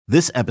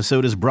This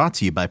episode is brought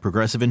to you by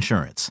Progressive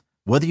Insurance.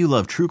 Whether you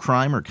love true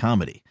crime or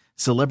comedy,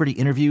 celebrity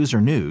interviews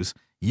or news,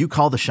 you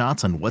call the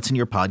shots on what's in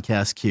your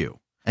podcast queue.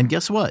 And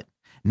guess what?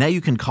 Now you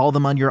can call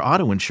them on your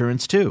auto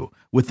insurance too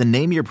with the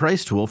Name Your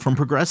Price tool from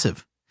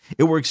Progressive.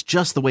 It works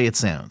just the way it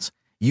sounds.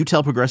 You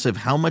tell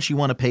Progressive how much you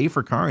want to pay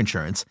for car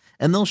insurance,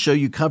 and they'll show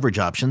you coverage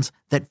options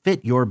that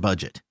fit your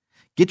budget.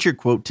 Get your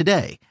quote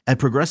today at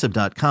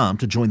Progressive.com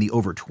to join the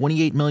over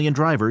 28 million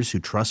drivers who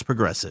trust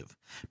Progressive.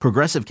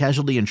 Progressive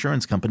Casualty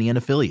Insurance Company and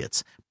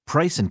Affiliates.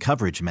 Price and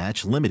coverage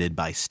match limited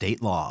by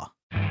state law.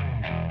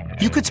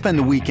 You could spend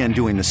the weekend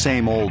doing the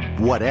same old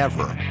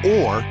whatever,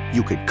 or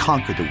you could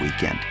conquer the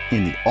weekend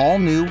in the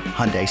all-new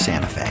Hyundai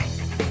Santa Fe.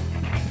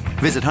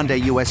 Visit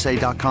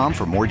HyundaiUSA.com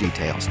for more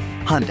details.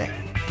 Hyundai,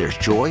 there's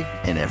joy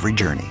in every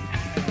journey.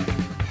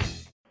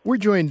 We're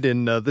joined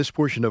in this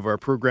portion of our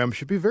program.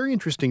 Should be a very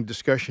interesting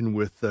discussion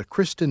with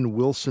Kristen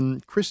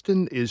Wilson.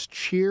 Kristen is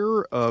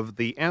chair of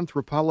the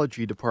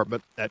anthropology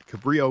department at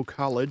Cabrillo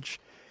College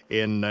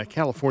in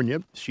California.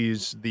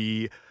 She's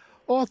the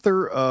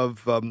author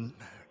of a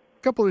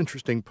couple of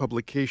interesting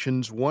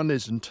publications. One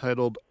is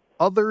entitled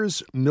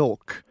Other's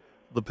Milk,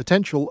 The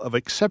Potential of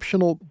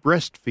Exceptional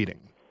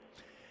Breastfeeding.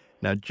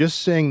 Now, just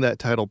saying that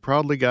title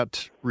proudly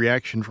got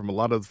reaction from a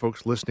lot of the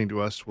folks listening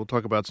to us. We'll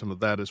talk about some of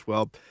that as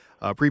well.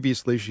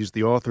 Previously, she's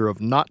the author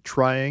of Not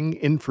Trying,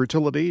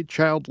 Infertility,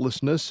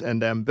 Childlessness,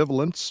 and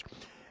Ambivalence.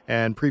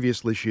 And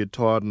previously, she had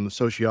taught in the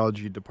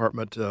sociology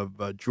department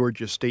of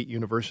Georgia State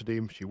University.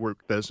 She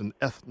worked as an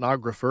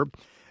ethnographer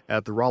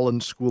at the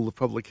Rollins School of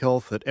Public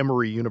Health at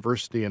Emory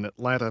University in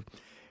Atlanta.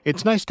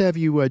 It's nice to have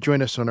you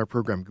join us on our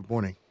program. Good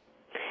morning.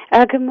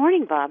 Good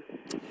morning, Bob.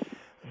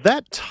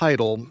 That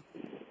title,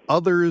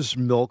 Other's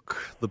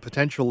Milk, The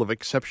Potential of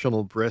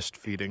Exceptional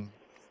Breastfeeding,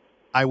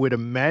 I would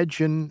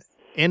imagine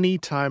any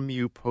time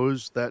you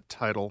pose that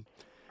title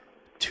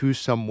to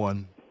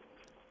someone,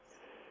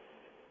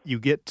 you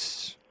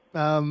get,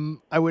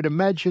 I would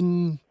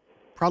imagine,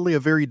 probably a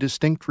very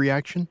distinct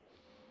reaction.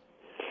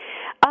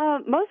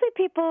 Mostly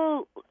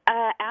people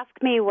ask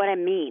me what I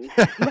mean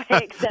by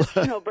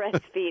exceptional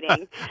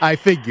breastfeeding. I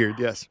figured,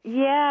 yes.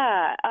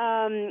 Yeah.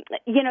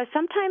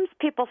 Sometimes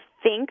people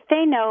think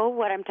they know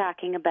what I'm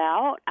talking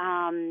about,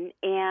 and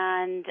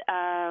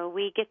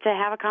we get to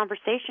have a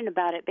conversation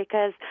about it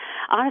because,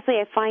 honestly,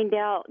 I find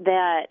out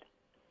that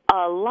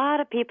a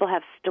lot of people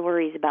have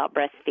stories about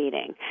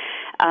breastfeeding,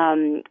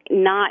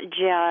 not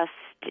just,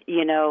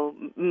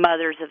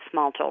 mothers of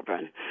small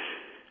children.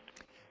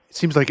 It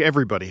seems like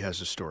everybody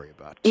has a story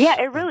about it. Yeah,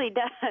 it really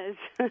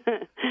does.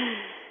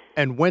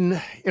 And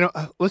when,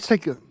 let's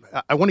take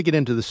I want to get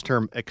into this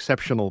term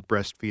exceptional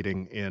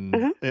breastfeeding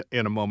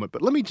in a moment,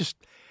 but let me just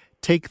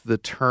take the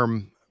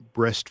term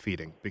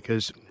breastfeeding,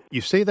 because you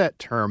say that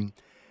term,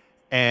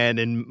 and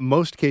in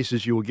most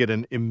cases you will get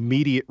an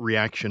immediate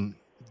reaction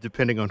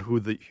depending on who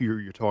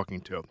you're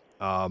talking to.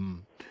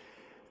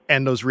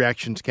 And those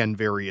reactions can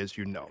vary, as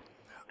you know.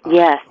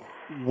 Yes.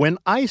 When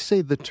I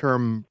say the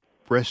term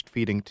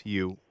breastfeeding to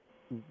you,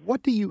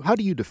 how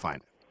do you define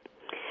it?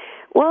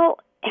 Well,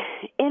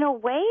 in a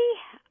way,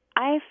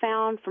 I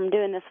found from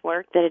doing this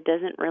work that it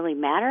doesn't really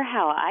matter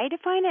how I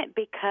define it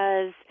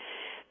because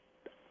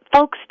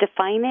folks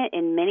define it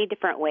in many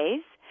different ways.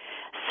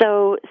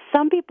 So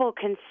some people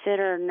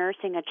consider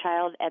nursing a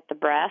child at the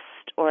breast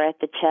or at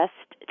the chest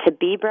to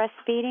be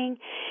breastfeeding,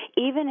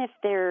 even if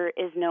there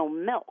is no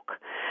milk,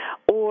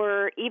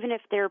 or even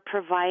if they're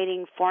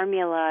providing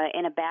formula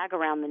in a bag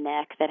around the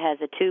neck that has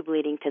a tube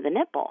leading to the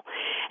nipple.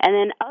 And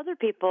then other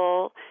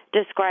people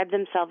describe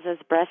themselves as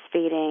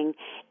breastfeeding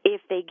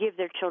if they give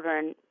their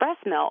children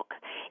breast milk,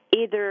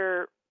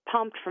 either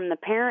pumped from the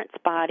parent's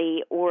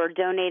body or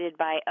donated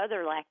by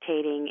other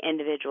lactating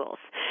individuals.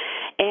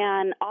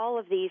 And all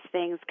of these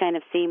things kind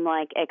of seem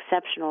like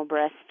exceptional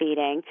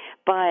breastfeeding,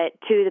 but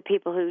to the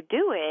people who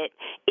do it,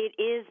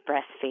 it is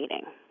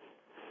breastfeeding.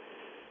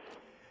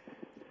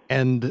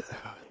 And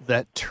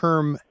that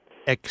term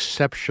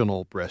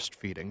exceptional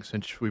breastfeeding,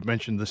 since we've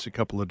mentioned this a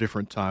couple of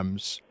different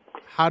times,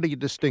 how do you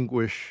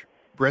distinguish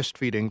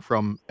breastfeeding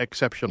from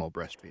exceptional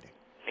breastfeeding?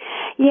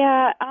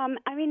 Yeah,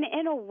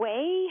 in a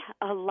way,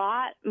 a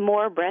lot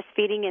more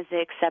breastfeeding is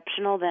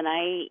exceptional than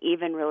I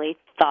even really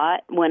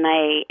thought when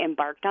I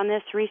embarked on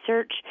this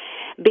research,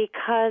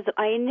 because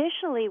I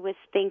initially was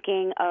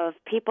thinking of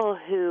people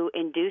who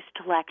induced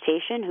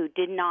lactation, who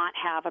did not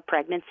have a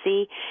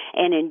pregnancy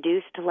and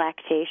induced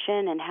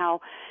lactation, and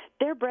how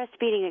their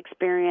breastfeeding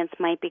experience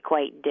might be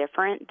quite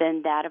different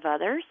than that of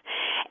others.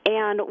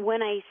 And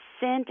when I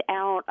sent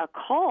out a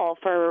call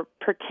for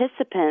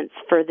participants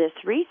for this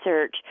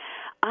research,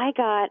 I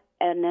got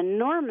an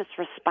enormous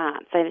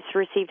response. I just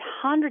received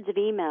hundreds of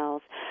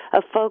emails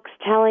of folks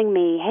telling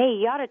me, hey,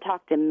 you ought to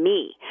talk to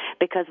me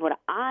because what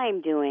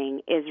I'm doing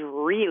is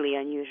really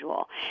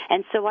unusual.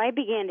 And so I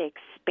began to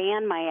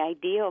expand my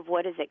idea of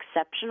what is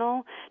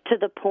exceptional to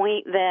the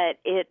point that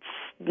it's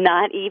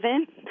not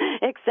even.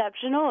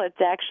 exceptional.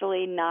 It's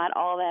actually not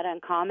all that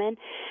uncommon.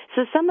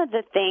 So some of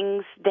the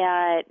things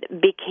that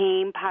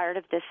became part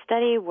of this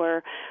study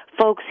were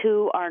folks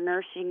who are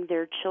nursing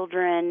their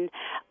children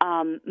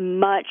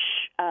much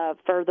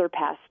further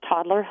past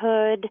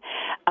toddlerhood,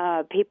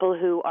 people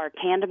who are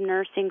tandem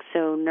nursing,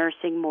 so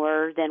nursing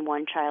more than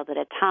one child at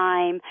a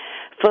time,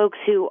 folks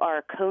who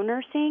are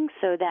co-nursing,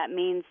 so that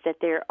means that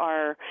there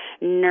are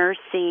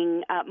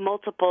nursing,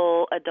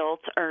 multiple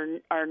adults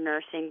are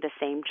nursing the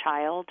same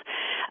child.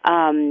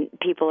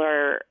 People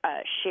are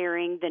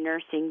sharing the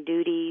nursing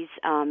duties,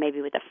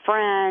 maybe with a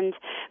friend,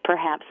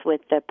 perhaps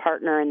with the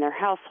partner in their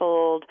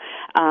household.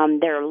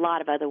 There are a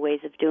lot of other ways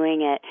of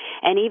doing it.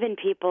 And even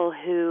people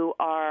who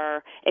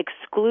are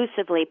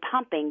exclusively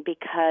pumping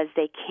because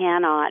they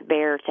cannot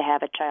bear to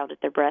have a child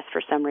at their breast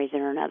for some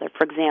reason or another.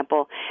 For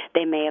example,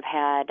 they may have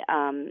had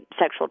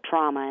sexual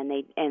trauma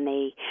and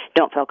they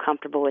don't feel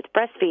comfortable with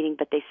breastfeeding,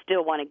 but they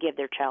still want to give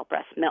their child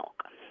breast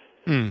milk.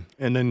 And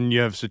then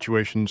you have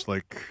situations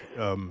like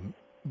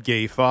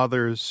gay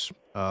fathers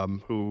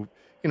who,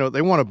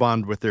 they want to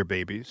bond with their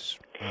babies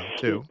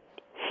too.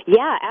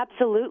 Yeah,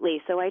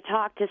 absolutely. So I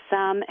talked to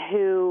some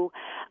who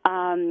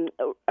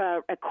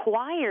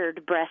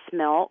acquired breast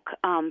milk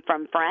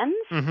from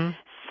friends,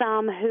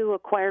 some who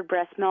acquired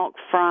breast milk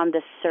from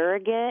the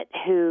surrogate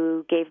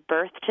who gave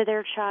birth to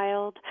their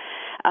child.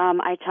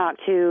 I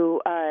talked to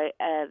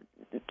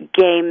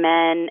gay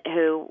men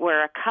who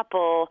were a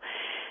couple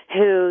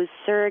whose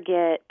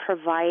surrogate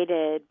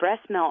provided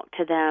breast milk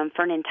to them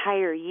for an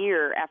entire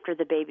year after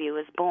the baby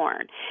was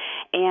born.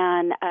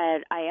 And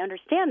I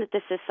understand that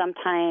this is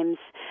sometimes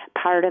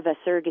part of a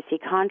surrogacy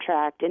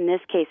contract. In this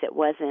case, it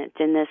wasn't.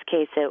 In this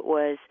case, it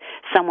was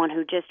someone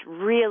who just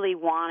really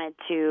wanted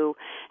to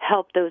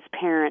help those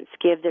parents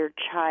give their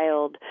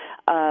child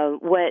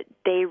what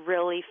they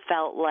really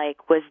felt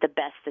like was the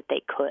best that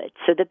they could.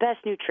 So the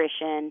best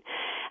nutrition.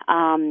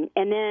 And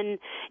then,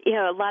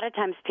 a lot of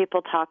times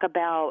people talk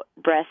about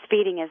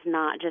breastfeeding as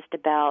not just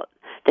about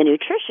the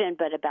nutrition,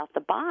 but about the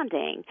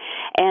bonding.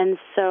 And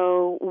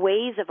so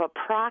ways of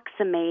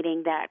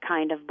approximating that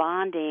kind of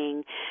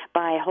bonding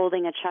by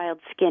holding a child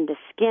skin to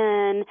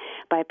skin,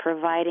 by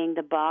providing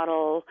the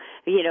bottle,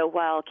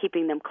 while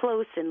keeping them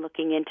close and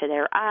looking into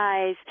their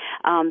eyes,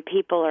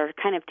 people are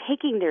kind of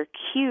taking their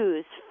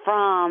cues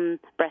from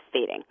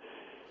breastfeeding.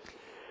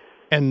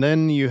 And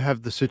then you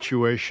have the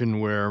situation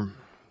where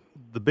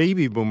the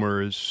baby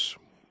boomers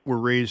were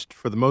raised,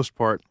 for the most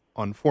part,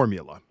 on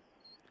formula.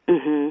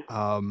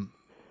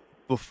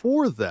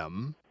 Before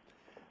them,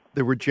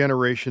 there were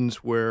generations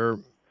where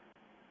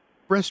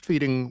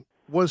breastfeeding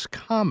was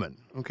common.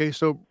 Okay,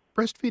 so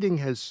breastfeeding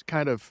has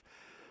kind of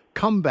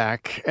come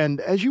back.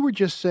 And as you were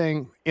just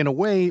saying, in a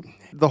way,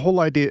 the whole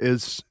idea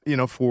is,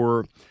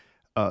 for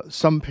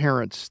some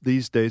parents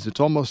these days, it's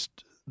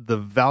almost the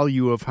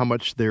value of how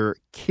much they're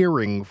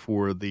caring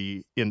for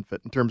the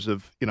infant in terms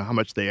of, how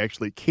much they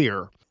actually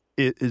care.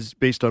 It is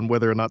based on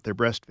whether or not they're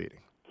breastfeeding.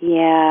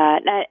 Yeah,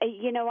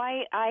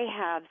 I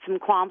have some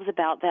qualms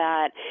about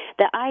that.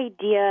 The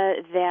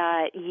idea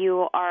that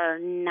you are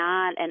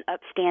not an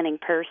upstanding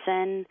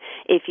person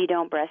if you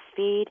don't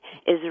breastfeed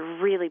is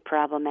really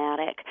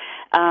problematic.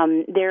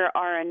 There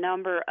are a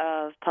number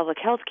of public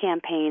health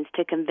campaigns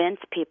to convince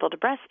people to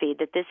breastfeed,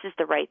 that this is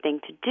the right thing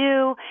to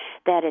do,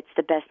 that it's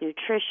the best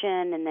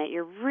nutrition, and that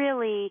you're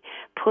really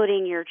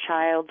putting your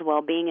child's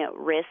well-being at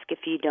risk if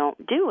you don't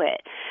do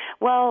it.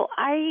 Well,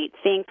 I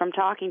think from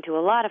talking to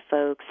a lot of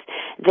folks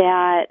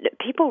that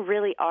people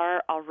really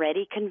are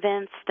already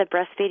convinced that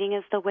breastfeeding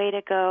is the way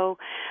to go.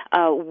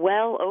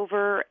 Well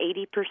over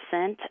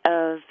 80%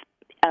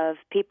 of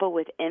people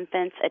with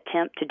infants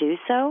attempt to do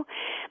so.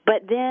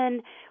 But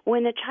then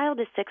when the child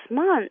is 6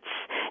 months,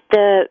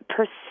 the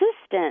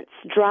persistence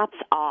drops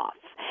off.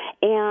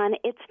 And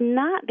it's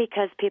not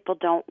because people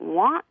don't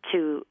want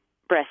to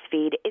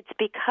breastfeed. It's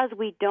because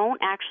we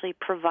don't actually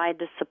provide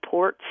the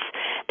supports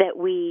that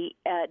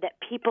that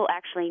people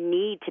actually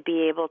need to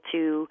be able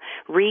to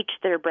reach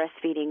their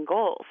breastfeeding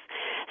goals.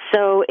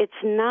 So it's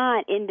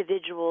not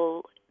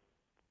individual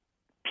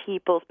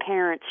people's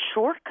parents'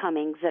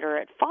 shortcomings that are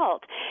at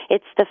fault.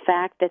 It's the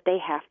fact that they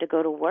have to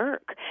go to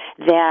work,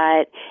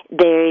 that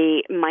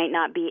they might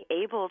not be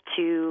able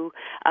to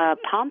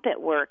pump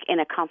at work in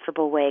a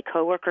comfortable way.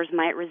 Coworkers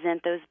might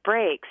resent those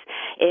breaks.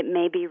 It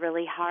may be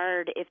really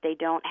hard if they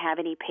don't have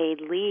any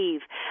paid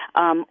leave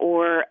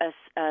or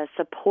a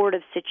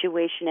supportive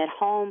situation at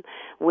home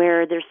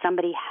where there's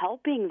somebody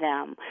helping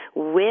them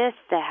with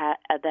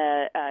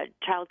the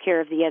child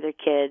care of the other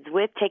kids,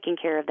 with taking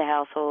care of the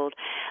household,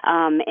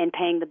 and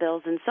paying the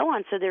bills and so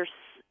on. So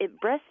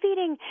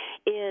breastfeeding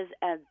is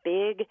a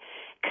big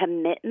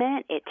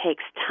commitment. It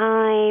takes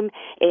time.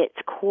 It's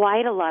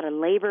quite a lot of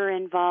labor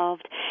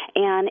involved.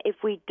 And if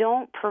we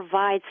don't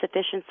provide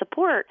sufficient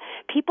support,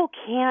 people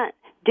can't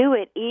do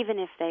it even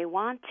if they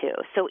want to.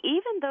 So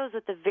even those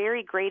with the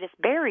very greatest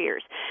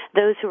barriers,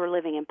 those who are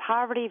living in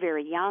poverty,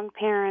 very young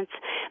parents,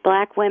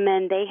 Black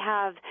women, they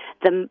have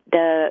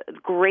the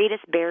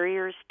greatest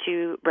barriers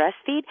to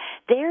breastfeed.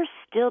 They're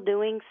still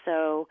doing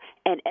so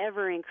at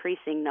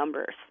ever-increasing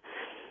numbers.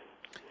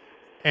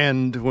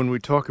 And when we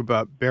talk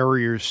about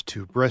barriers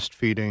to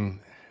breastfeeding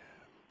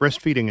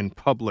in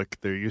public,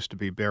 there used to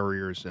be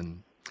barriers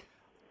in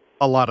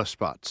a lot of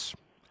spots.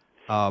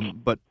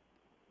 But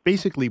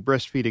basically,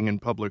 breastfeeding in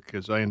public,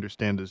 as I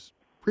understand, is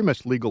pretty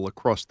much legal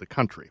across the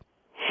country.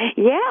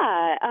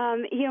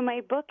 Yeah,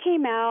 my book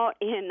came out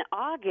in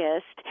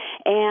August,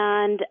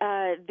 and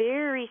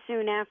very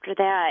soon after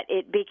that,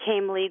 it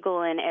became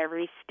legal in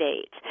every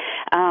state.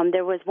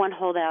 There was one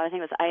holdout, I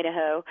think it was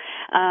Idaho,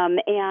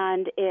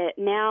 and it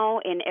now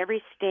in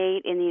every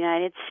state in the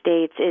United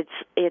States,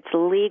 it's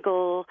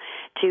legal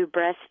to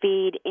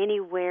breastfeed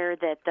anywhere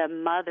that the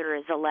mother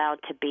is allowed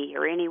to be,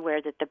 or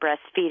anywhere that the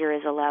breastfeeder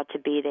is allowed to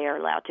be. They are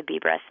allowed to be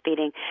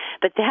breastfeeding,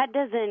 but that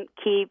doesn't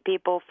keep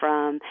people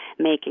from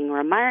making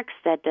remarks.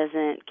 That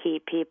doesn't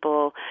keep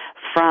people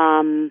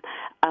from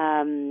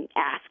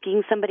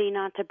asking somebody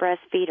not to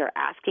breastfeed, or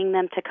asking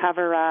them to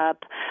cover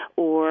up,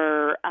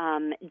 or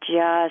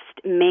just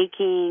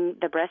making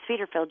the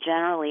breastfeeder feel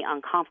generally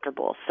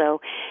uncomfortable.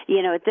 So,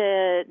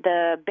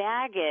 the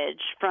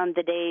baggage from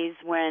the days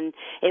when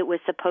it was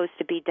supposed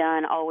to be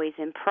done always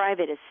in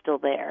private is still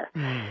there.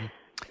 Mm.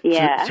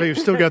 Yeah. So you've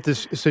still got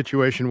this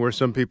situation where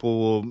some people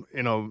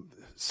will,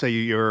 say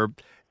you're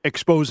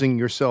exposing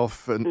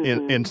yourself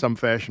in some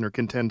fashion, or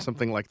contend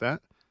something like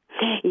that?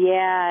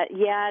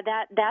 Yeah,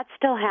 that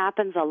still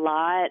happens a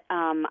lot.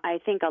 I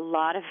think a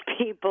lot of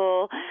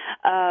people,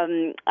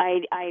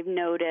 I've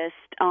noticed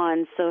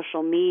on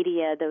social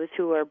media, those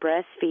who are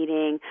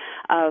breastfeeding,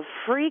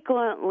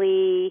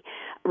 frequently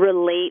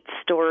relate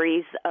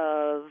stories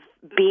of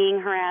being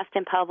harassed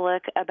in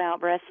public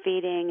about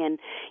breastfeeding. And,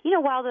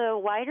 while the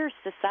wider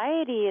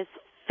society is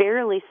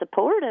fairly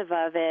supportive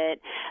of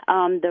it,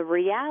 the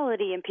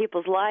reality in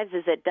people's lives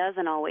is it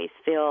doesn't always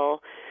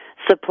feel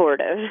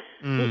supportive,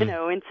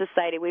 in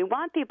society. We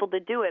want people to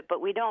do it,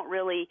 but we don't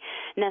really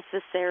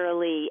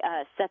necessarily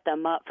set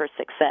them up for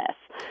success.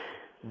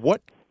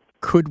 What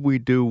could we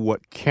do,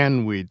 what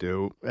can we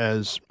do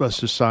as a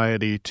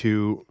society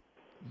to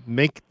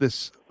make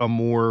this a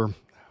more,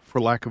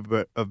 for lack of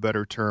a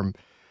better term,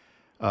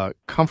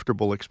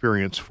 comfortable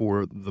experience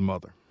for the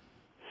mother?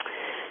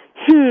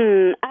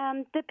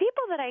 The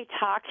people that I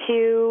talk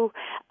to,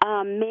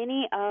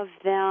 many of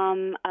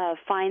them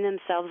find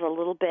themselves a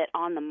little bit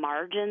on the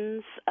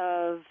margins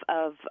of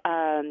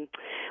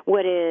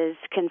what is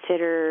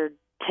considered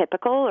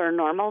typical or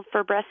normal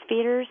for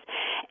breastfeeders.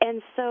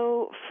 And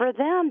so for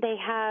them, they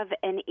have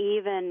an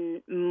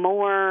even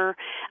more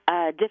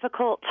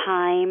difficult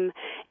time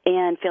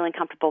in feeling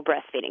comfortable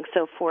breastfeeding.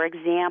 So, for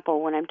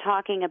example, when I'm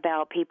talking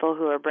about people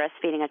who are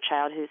breastfeeding a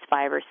child who's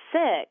 5 or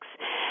 6,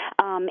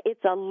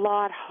 it's a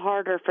lot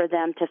harder for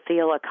them to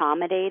feel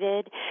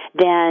accommodated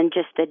than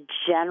just the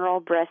general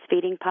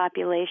breastfeeding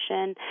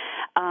population.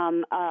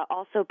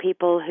 Also,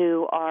 people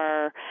who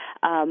are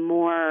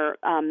more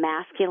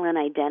masculine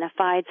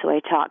identified. So I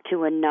talked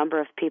to a number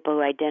of people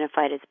who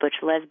identified as butch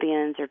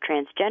lesbians or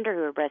transgender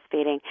who are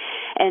breastfeeding.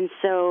 And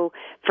so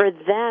for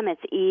them,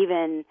 it's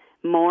even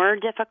more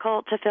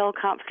difficult to feel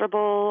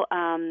comfortable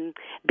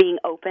being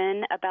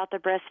open about the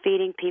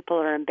breastfeeding. People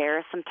are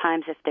embarrassed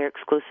sometimes if they're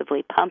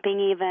exclusively pumping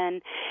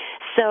even.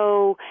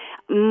 So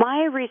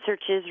my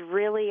research is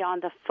really on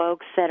the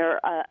folks that are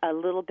a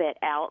little bit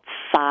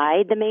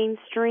outside the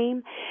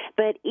mainstream,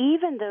 but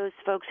even those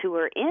folks who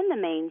are in the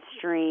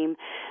mainstream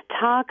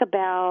talk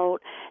about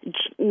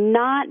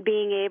not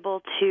being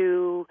able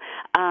to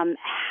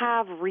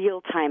have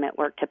real time at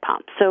work to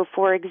pump. So,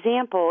 for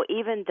example,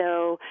 even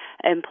though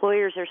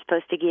employers are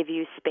supposed to give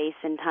you space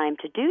and time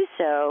to do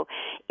so,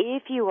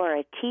 if you are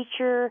a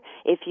teacher,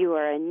 if you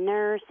are a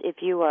nurse, if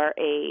you are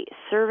a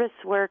service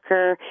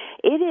worker,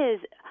 it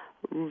is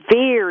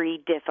very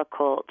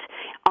difficult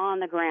on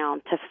the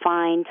ground to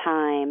find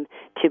time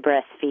to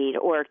breastfeed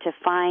or to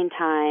find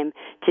time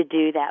to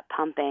do that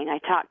pumping. I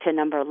talked to a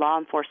number of law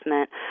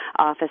enforcement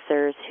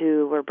officers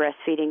who were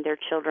breastfeeding their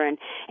children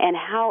and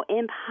how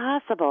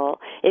impossible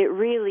it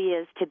really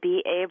is to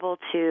be able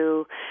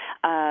to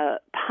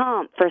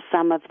pump for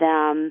some of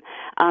them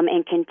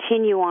and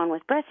continue on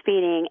with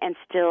breastfeeding and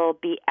still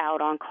be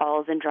out on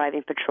calls and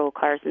driving patrol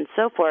cars and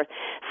so forth.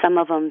 Some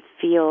of them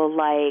feel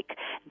like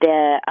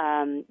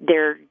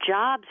their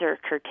jobs are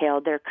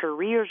curtailed, their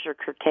careers are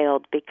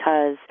curtailed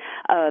because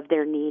of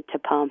their need to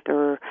pump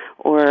or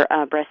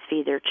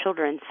breastfeed their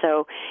children.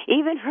 So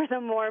even for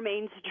the more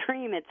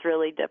mainstream, it's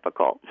really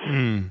difficult.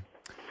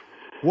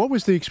 What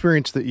was the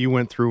experience that you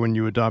went through when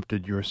you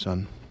adopted your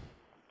son?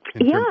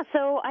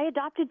 So I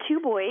adopted 2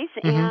 boys,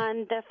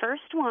 and the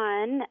first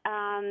one,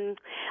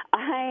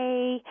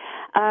 I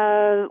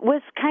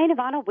was kind of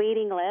on a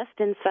waiting list,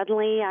 and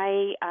suddenly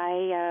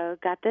I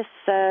got this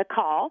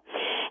call,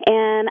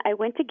 and I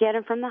went to get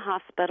him from the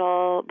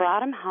hospital,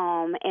 brought him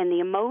home, and the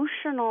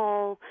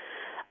emotional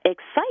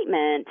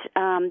excitement,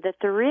 the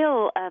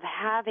thrill of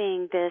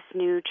having this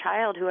new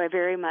child who I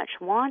very much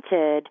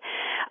wanted,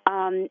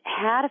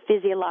 had a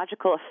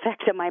physiological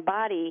effect on my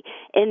body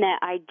in that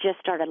I just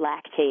started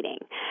lactating,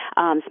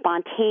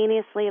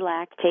 spontaneously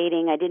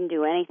lactating. I didn't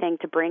do anything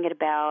to bring it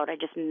about. I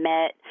just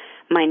met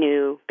my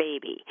new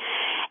baby.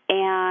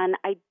 And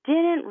I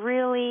didn't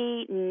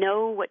really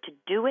know what to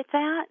do with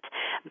that,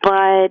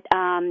 but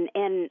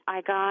and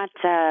I got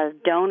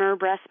donor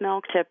breast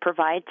milk to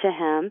provide to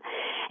him.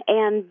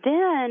 And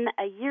then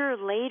a year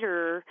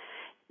later,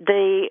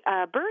 the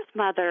birth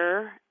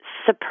mother,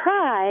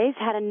 surprise,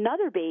 had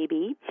another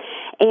baby,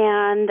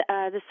 and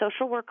the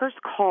social workers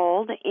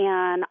called,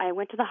 and I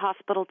went to the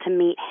hospital to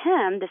meet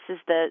him. This is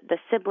the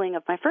sibling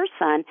of my first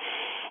son.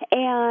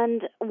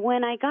 And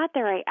when I got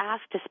there, I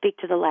asked to speak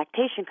to the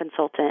lactation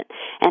consultant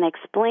and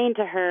explained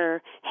to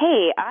her,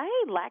 hey, I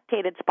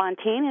lactated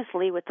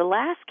spontaneously with the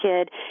last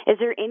kid. Is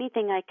there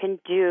anything I can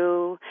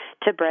do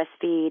to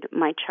breastfeed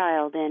my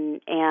child? And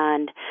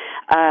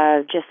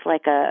just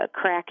like a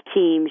crack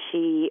team,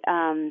 she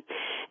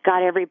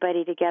got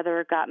everybody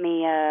together, got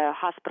me a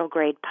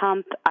hospital-grade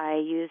pump I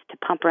used to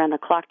pump around the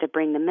clock to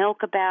bring the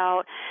milk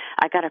about.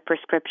 I got a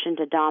prescription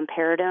to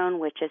domperidone,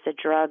 which is a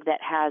drug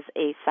that has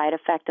a side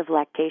effect of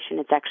lactation.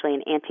 It's actually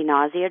an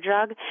anti-nausea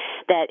drug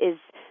that is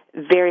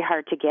very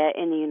hard to get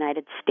in the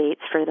United States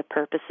for the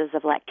purposes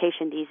of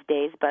lactation these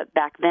days, but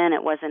back then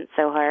it wasn't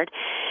so hard.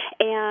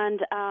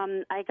 And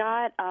I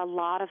got a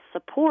lot of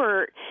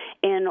support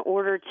in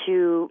order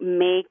to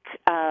make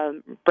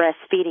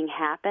breastfeeding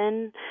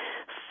happen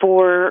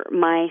for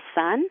my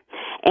son.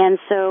 And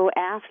so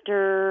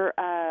after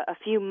a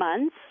few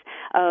months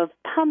of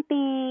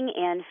pumping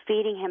and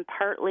feeding him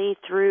partly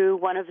through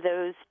one of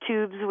those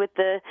tubes with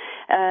the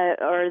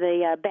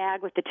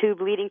bag with the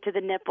tube leading to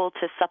the nipple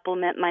to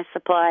supplement my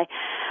supply,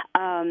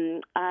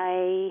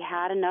 I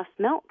had enough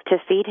milk to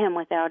feed him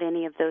without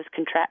any of those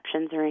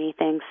contraptions or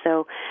anything.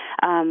 So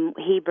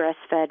he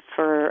breastfed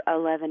for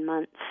 11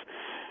 months.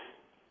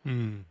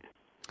 Mm.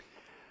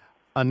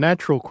 A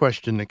natural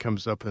question that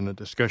comes up in a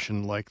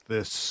discussion like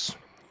this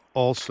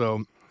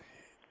also,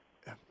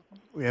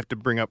 we have to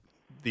bring up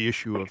the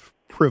issue of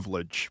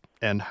privilege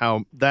and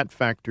how that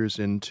factors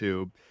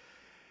into,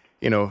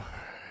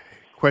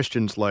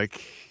 questions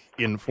like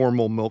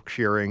informal milk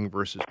sharing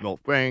versus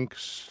milk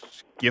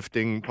banks,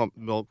 gifting pumped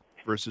milk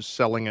versus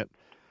selling it.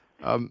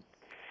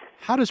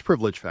 How does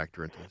privilege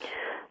factor into this?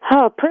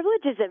 Oh,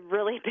 privilege is a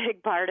really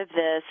big part of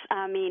this.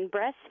 I mean,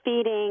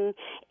 breastfeeding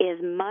is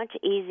much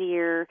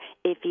easier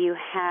if you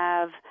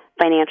have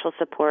financial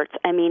supports.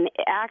 I mean,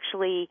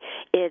 actually,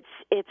 it's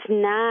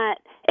not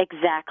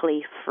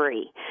exactly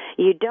free.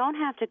 You don't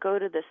have to go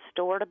to the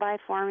store to buy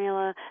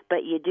formula,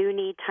 but you do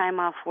need time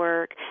off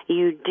work.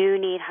 You do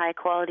need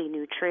high-quality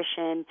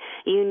nutrition.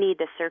 You need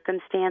the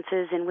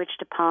circumstances in which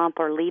to pump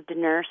or leave the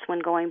nurse when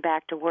going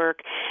back to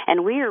work.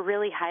 And we are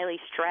really highly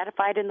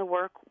stratified in the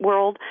work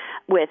world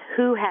with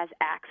who has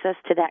access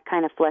to that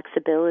kind of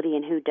flexibility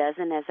and who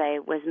doesn't, as I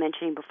was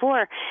mentioning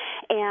before.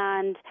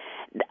 And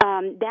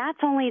that's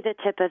only the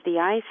tip of the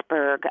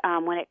iceberg.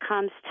 When it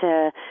comes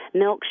to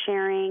milk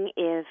sharing,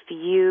 if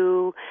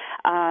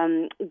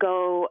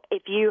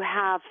you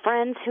have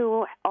friends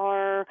who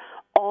are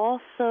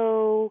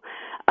also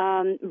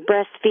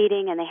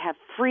breastfeeding and they have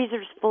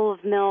freezers full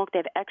of milk, they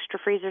have extra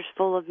freezers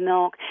full of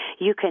milk,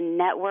 you can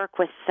network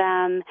with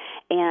them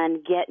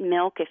and get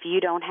milk if you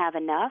don't have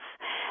enough.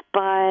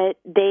 But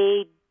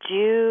they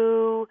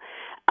do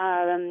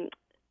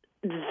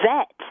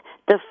vet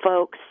the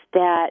folks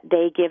that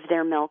they give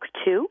their milk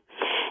to.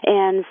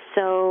 And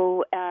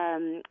so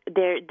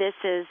this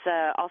is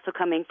also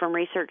coming from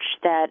research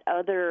that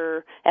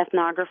other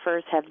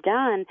ethnographers have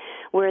done,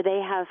 where they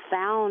have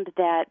found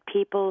that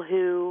people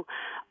who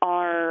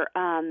are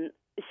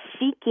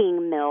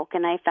seeking milk,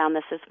 and I found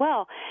this as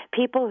well,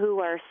 people who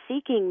are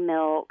seeking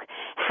milk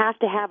have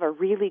to have a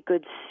really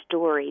good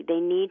story. They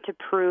need to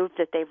prove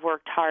that they've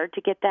worked hard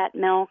to get that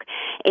milk,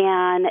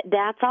 and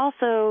that's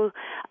also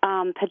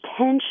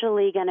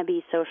potentially going to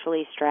be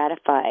socially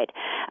stratified.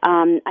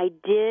 I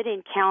did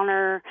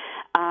encounter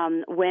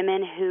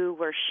women who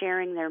were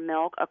sharing their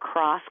milk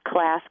across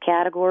class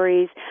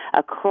categories,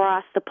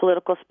 across the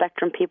political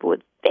spectrum. People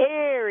with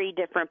very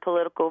different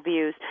political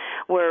views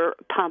were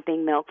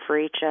pumping milk for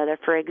each other.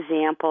 For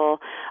example,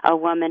 a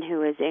woman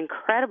who is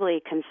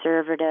incredibly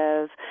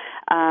conservative,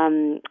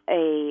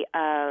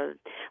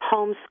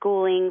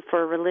 homeschooling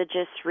for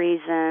religious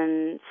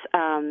reasons,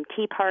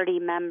 Tea Party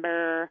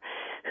member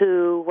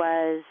who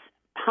was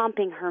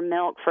pumping her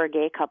milk for a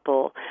gay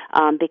couple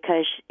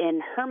because in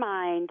her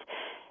mind,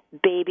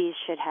 babies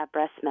should have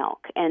breast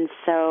milk. And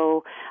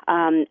so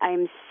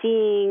I'm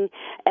seeing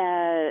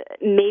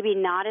maybe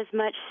not as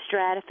much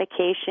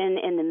stratification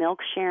in the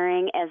milk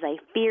sharing as I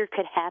fear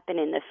could happen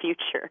in the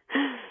future.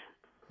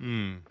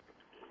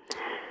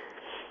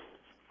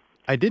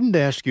 I didn't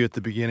ask you at the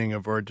beginning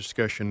of our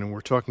discussion, and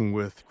we're talking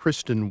with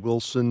Kristen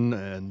Wilson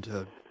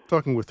and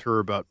talking with her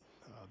about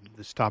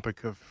this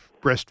topic of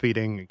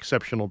breastfeeding,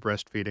 exceptional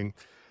breastfeeding.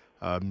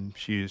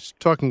 She's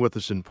talking with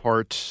us in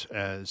part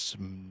as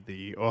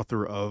the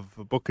author of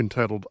a book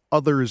entitled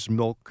Other's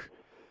Milk,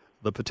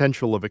 The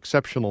Potential of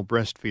Exceptional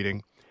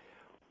Breastfeeding.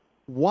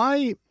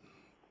 Why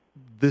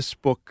this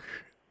book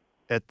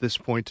at this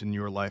point in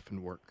your life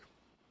and work?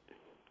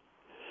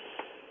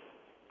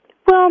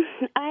 Well,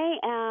 I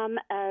am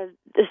a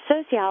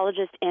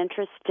sociologist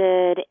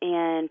interested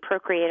in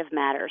procreative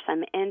matters.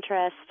 I'm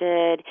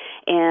interested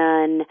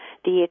in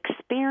the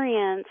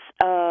experience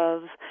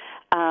of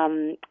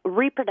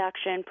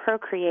reproduction,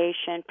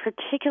 procreation,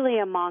 particularly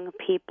among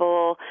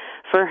people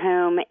for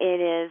whom it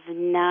is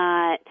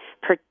not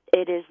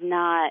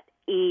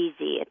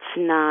easy. It's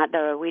not,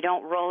 we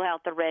don't roll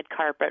out the red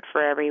carpet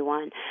for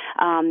everyone.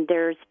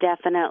 There's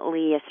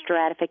definitely a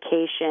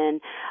stratification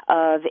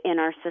of, in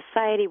our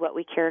society, what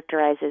we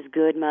characterize as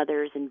good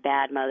mothers and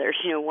bad mothers,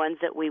 ones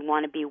that we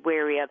want to be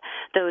wary of,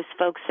 those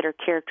folks that are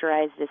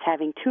characterized as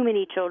having too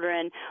many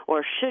children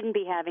or shouldn't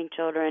be having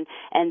children,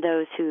 and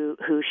those who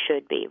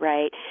should be,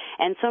 right?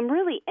 And so I'm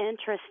really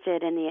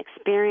interested in the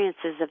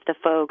experiences of the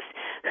folks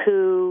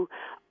who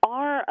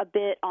are a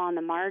bit on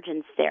the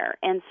margins there.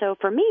 And so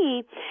for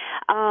me,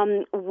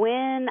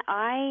 when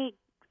I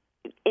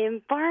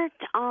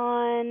embarked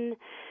on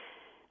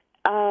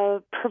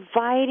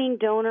providing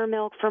donor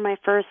milk for my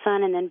first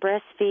son and then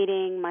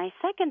breastfeeding my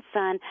second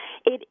son,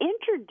 it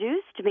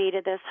introduced me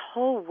to this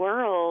whole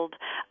world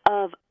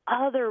of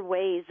other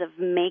ways of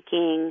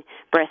making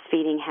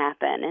breastfeeding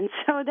happen. And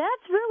so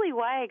that's really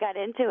why I got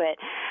into it.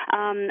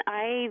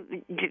 I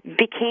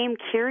became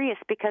curious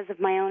because of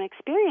my own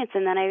experience,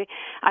 and then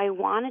I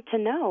wanted to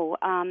know,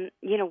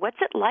 what's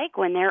it like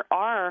when there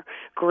are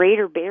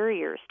greater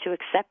barriers to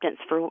acceptance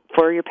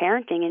for your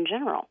parenting in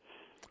general?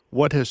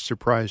 What has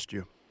surprised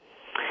you?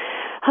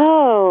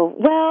 Oh,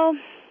 well,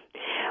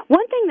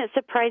 one thing that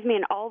surprised me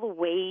in all the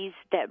ways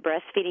that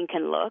breastfeeding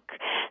can look.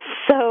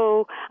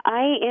 So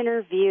I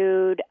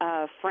interviewed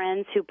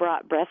friends who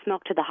brought breast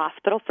milk to the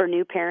hospital for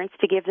new parents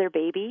to give their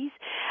babies,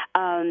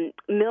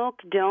 milk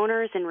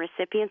donors and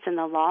recipients in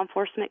the law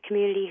enforcement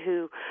community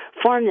who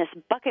formed this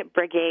bucket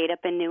brigade up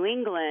in New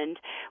England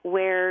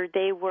where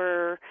they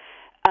were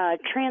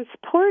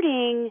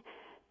transporting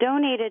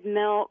donated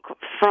milk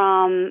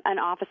from an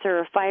officer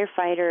or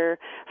firefighter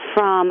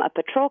from a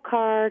patrol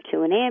car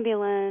to an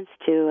ambulance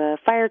to a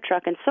fire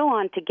truck and so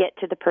on to get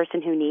to the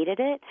person who needed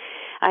it.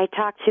 I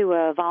talked to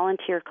a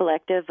volunteer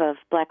collective of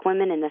black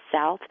women in the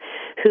South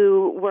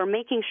who were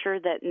making sure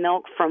that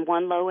milk from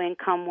one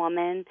low-income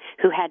woman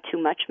who had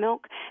too much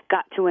milk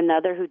got to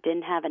another who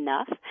didn't have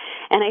enough.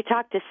 And I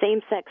talked to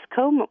same-sex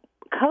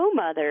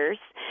co-mothers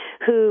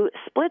who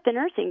split the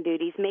nursing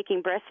duties,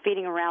 making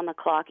breastfeeding around the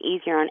clock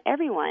easier on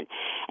everyone.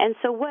 And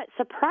so what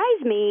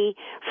surprised me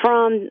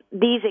from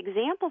these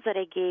examples that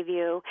I gave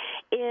you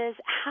is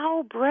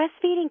how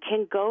breastfeeding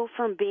can go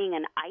from being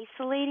an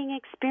isolating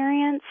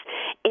experience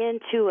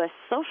into a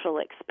social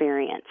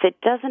experience. It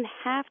doesn't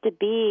have to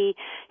be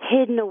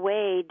hidden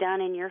away,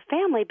 done in your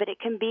family, but it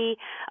can be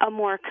a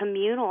more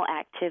communal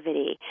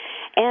activity.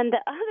 And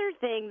the other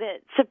thing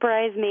that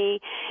surprised me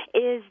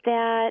is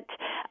that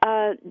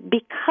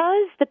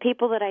because the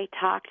people that I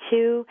talked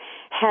to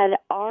had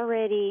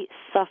already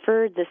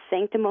suffered the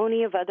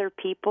sanctimony of other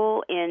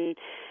people in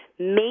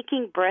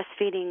making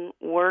breastfeeding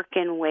work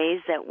in ways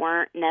that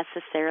weren't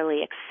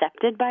necessarily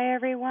accepted by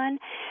everyone,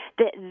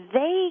 that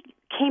they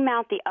came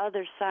out the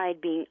other side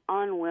being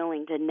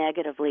unwilling to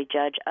negatively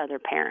judge other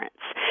parents.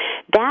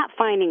 That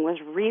finding was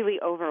really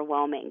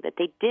overwhelming, that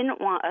they didn't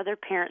want other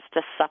parents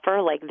to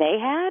suffer like they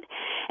had,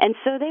 and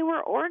so they were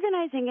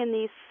organizing in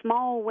these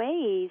small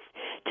ways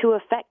to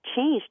affect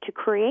change, to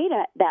create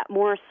that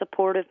more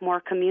supportive, more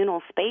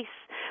communal space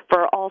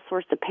for all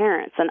sorts of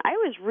parents, and I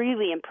was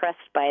really impressed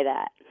by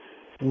that.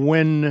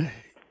 When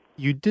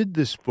you did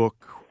this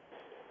book,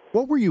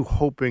 what were you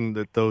hoping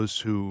that those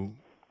who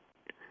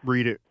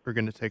read it are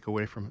going to take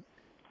away from it?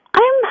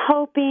 I'm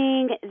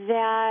hoping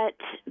that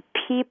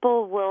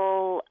people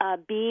will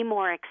be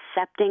more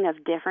accepting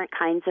of different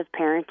kinds of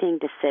parenting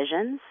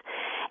decisions,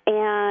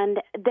 and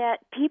that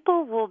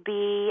people will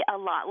be a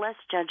lot less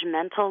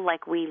judgmental,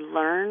 like we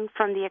learn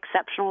from the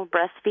exceptional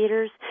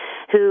breastfeeders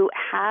who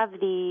have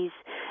these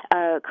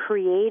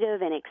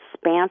creative and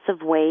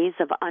expansive ways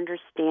of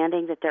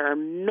understanding that there are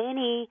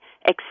many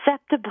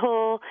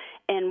acceptable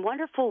and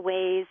wonderful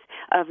ways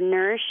of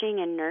nourishing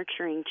and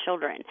nurturing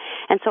children.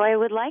 And so I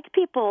would like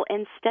people,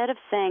 instead of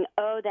saying,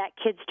 oh, that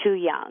kid's too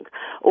young,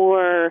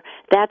 or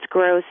that's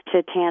gross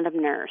to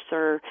tandem nurse,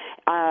 or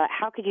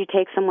how could you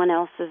take someone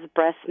else's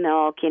breast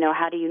milk,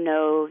 how do you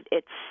know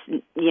it's,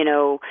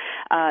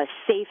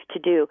 safe to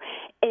do?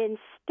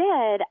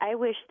 Instead, I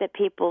wish that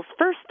people's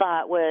first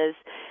thought was,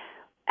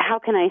 how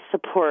can I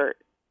support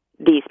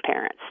these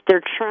parents?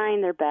 They're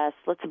trying their best.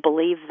 Let's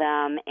believe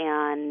them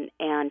and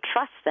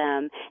trust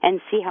them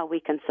and see how we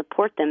can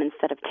support them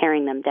instead of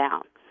tearing them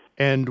down.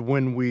 And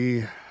when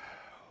we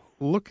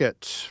look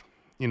at,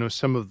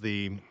 some of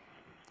the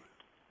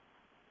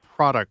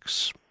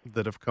products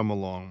that have come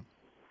along,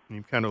 and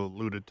you've kind of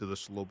alluded to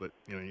this a little bit,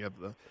 you have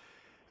the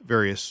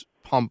various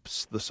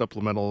pumps, the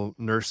supplemental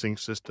nursing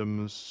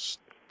systems,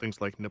 things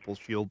like nipple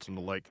shields and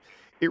the like,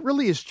 it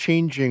really is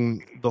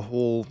changing the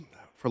whole,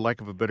 for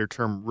lack of a better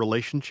term,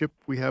 relationship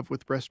we have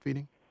with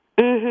breastfeeding?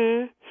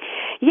 Mhm.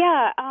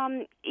 Yeah,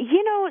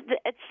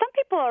 some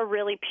people are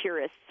really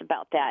purists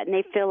about that, and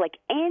they feel like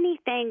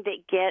anything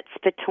that gets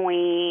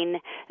between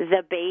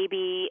the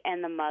baby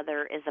and the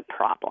mother is a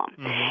problem.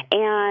 Mm-hmm.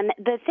 And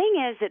the thing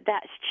is that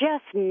that's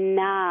just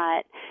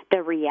not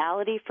the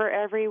reality for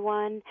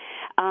everyone.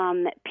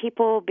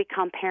 People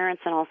become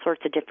parents in all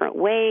sorts of different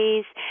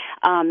ways.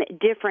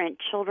 Different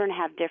children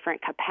have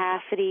different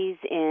capacities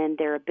in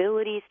their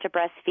abilities to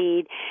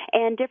breastfeed,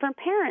 and different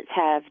parents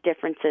have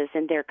differences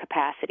in their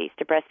capacities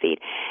to breastfeed.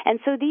 And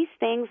so these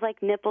things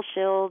like nipple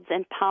shields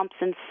and pumps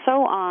and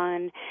so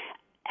on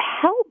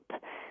help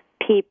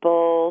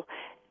people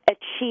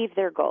achieve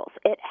their goals.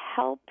 It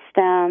helps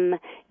them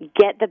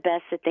get the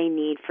best that they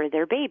need for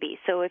their baby.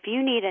 So if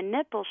you need a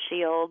nipple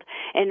shield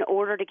in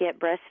order to get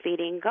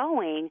breastfeeding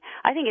going,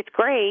 I think it's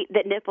great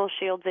that nipple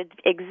shields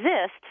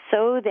exist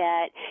so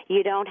that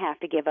you don't have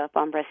to give up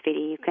on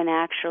breastfeeding. You can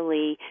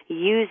actually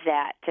use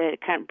that to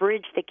kind of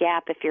bridge the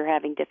gap if you're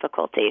having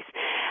difficulties.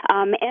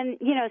 And,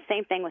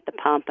 same thing with the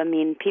pump. I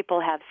mean,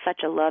 people have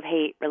such a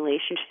love-hate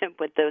relationship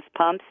with those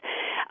pumps.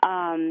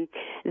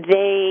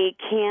 They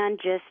can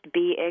just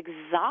be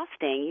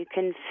exhausting. You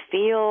can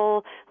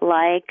feel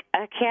like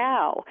a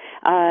cow,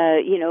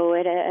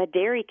 a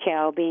dairy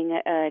cow being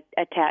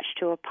attached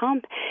to a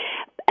pump.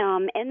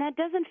 And that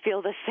doesn't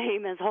feel the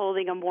same as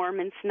holding a warm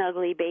and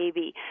snuggly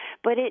baby.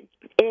 But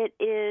it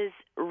is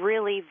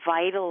really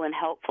vital and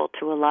helpful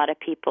to a lot of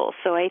people.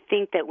 So I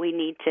think that we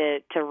need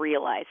to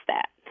realize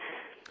that.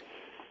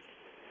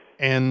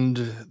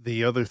 And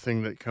the other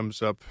thing that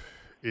comes up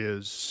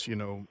is,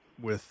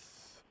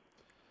 with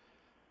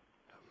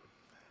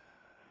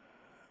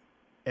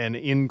an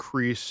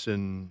increase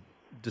in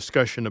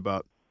discussion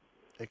about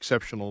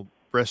exceptional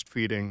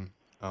breastfeeding,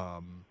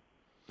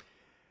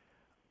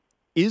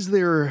 is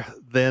there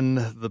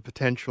then the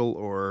potential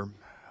or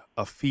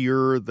a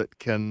fear that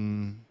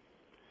can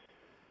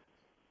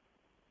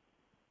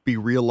be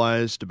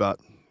realized about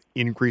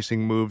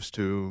increasing moves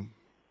to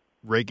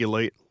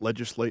regulate,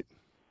 legislate?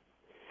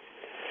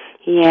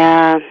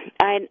 Yeah,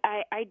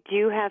 I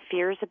do have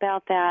fears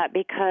about that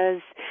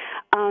because,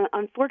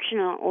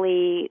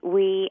 unfortunately,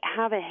 we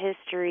have a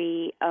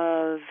history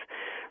of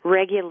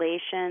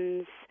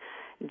regulations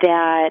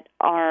that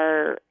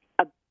are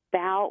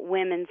about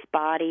women's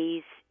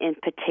bodies in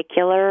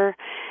particular,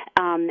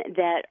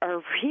 that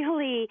are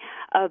really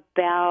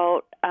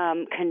about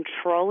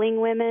controlling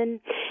women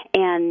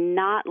and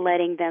not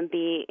letting them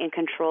be in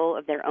control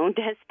of their own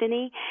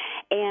destiny.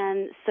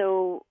 And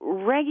so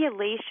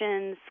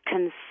regulations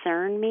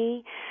concern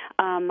me.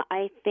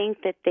 I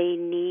think that they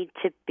need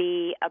to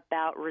be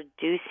about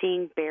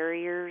reducing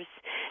barriers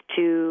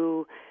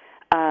to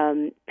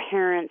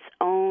parents'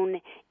 own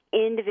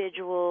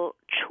individual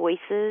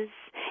choices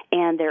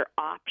and their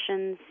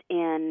options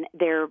in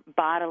their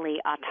bodily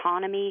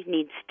autonomy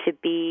needs to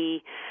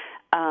be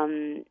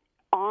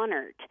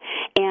honored,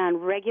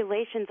 and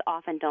regulations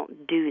often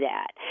don't do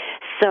that.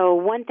 So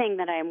one thing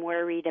that I'm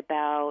worried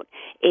about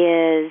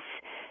is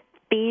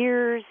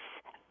fears,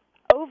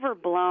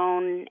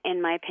 overblown,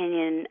 in my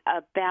opinion,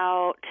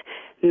 about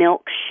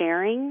milk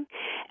sharing,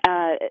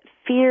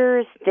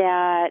 fears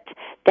that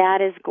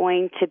is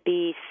going to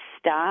be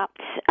stopped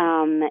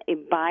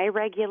by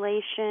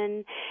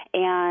regulation,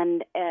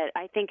 and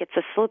I think it's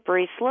a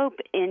slippery slope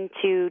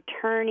into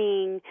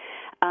turning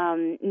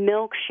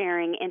milk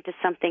sharing into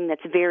something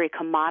that's very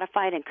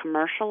commodified and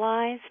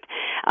commercialized,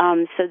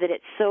 so that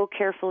it's so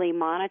carefully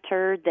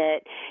monitored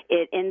that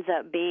it ends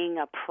up being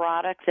a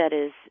product that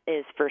is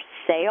for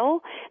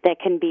sale, that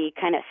can be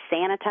kind of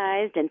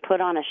sanitized and put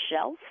on a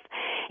shelf,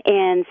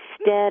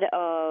 instead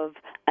of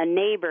a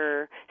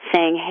neighbor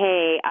saying,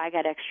 hey, I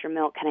got extra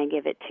milk, can I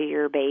give it to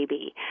your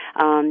baby?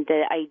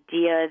 The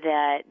idea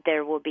that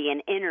there will be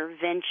an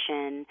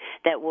intervention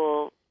that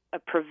will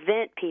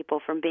prevent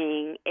people from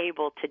being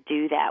able to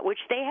do that, which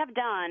they have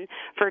done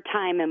for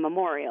time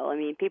immemorial. I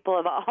mean, people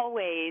have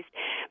always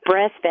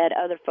breastfed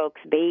other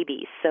folks'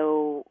 babies.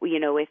 So,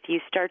 if you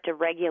start to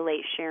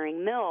regulate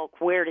sharing milk,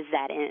 where does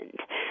that end?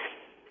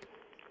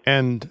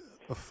 And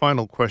a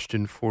final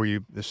question for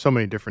you. There's so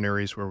many different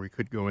areas where we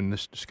could go in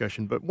this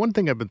discussion, but one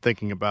thing I've been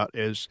thinking about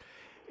is,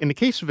 in the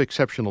case of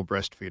exceptional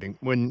breastfeeding,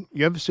 when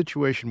you have a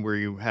situation where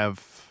you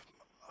have,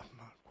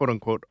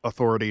 quote-unquote,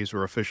 authorities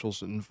or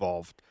officials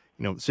involved,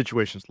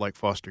 situations like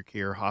foster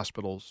care,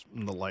 hospitals,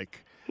 and the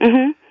like,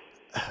 mm-hmm.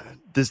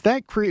 Does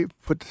that create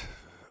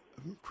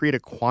a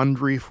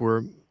quandary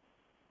for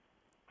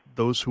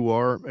those who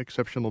are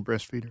exceptional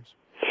breastfeeders?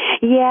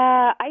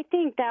 Yeah, I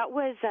think that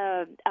was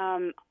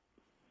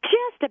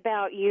just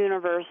about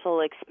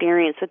universal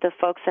experience with the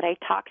folks that I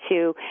talked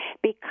to,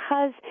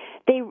 because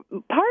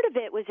part of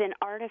it was an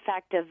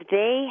artifact of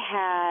they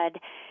had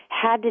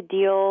to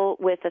deal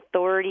with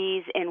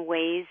authorities in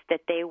ways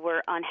that they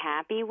were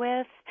unhappy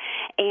with,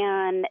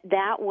 and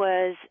that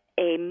was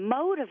a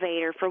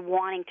motivator for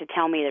wanting to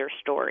tell me their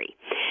story.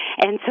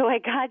 And so I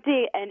got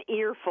an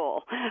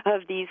earful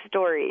of these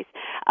stories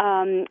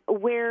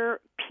where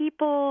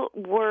people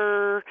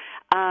were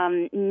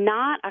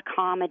not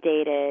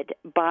accommodated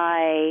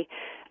by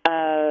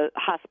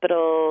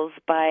hospitals,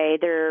 by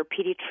their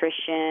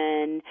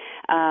pediatrician,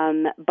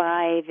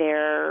 by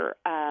their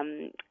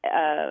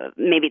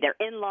maybe their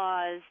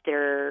in-laws,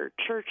 their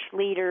church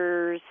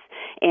leaders,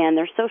 and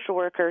their social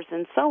workers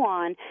and so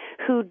on,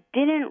 who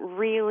didn't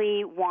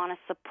really want to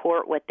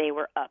support what they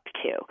were up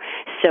to.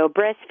 So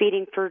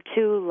breastfeeding for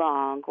too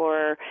long,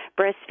 or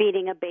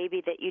breastfeeding a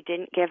baby that you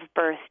didn't give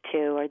birth to,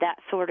 or that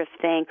sort of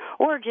thing,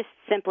 or just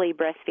simply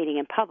breastfeeding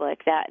in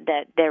public.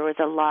 That there was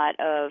a lot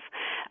of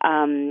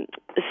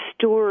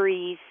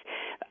stories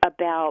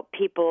about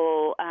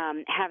people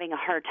having a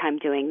hard time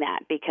doing that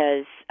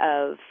because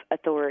of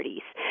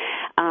authorities.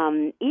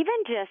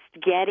 Even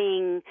just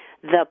getting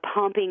the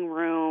pumping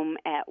room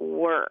at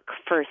work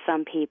for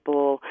some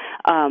people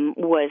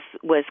was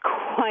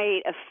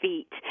quite a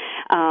feat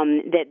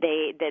that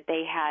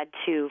they had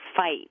to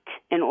fight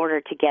in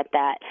order to get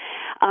that.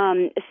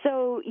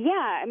 So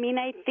yeah, I mean,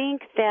 I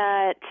think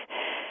that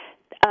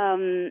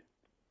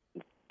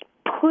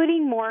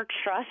putting more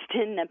trust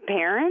in the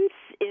parents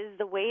is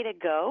the way to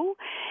go,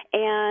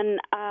 and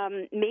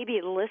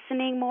maybe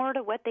listening more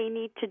to what they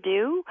need to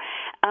do.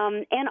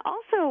 And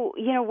also,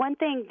 one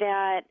thing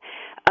that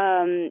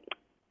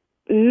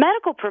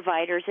medical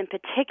providers in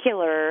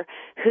particular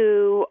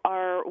who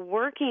are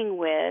working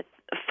with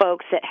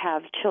folks that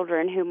have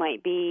children who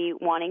might be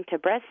wanting to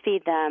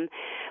breastfeed them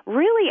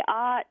really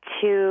ought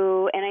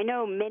to, and I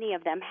know many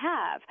of them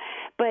have,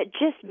 but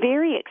just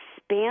very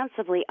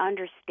expansively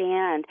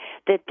understand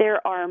that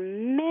there are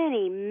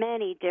many,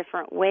 many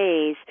different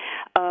ways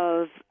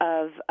of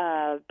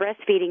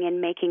breastfeeding and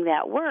making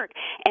that work,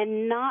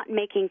 and not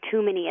making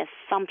too many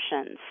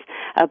assumptions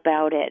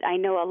about it. I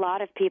know a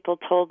lot of people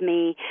told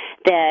me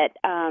that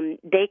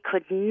they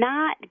could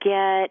not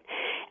get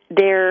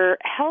their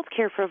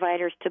healthcare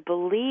providers to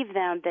believe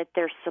them that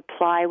their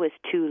supply was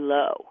too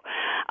low.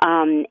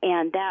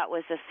 And that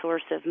was a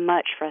source of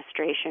much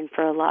frustration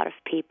for a lot of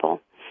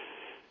people.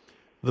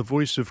 The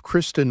voice of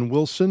Kristen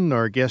Wilson,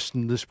 our guest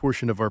in this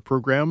portion of our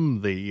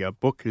program. The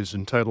book is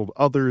entitled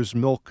Other's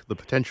Milk, The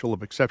Potential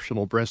of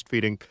Exceptional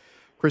Breastfeeding.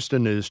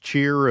 Kristen is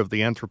chair of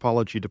the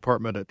anthropology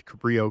department at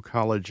Cabrillo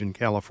College in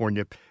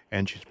California,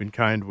 and she's been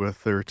kind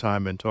with her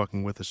time and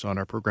talking with us on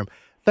our program.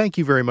 Thank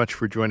you very much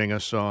for joining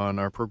us on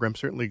our program.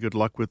 Certainly good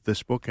luck with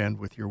this book and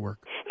with your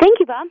work. Thank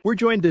you, Bob. We're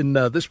joined in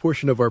this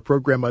portion of our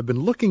program. I've been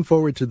looking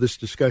forward to this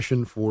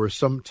discussion for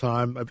some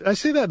time. I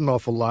say that an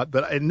awful lot,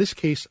 but in this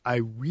case, I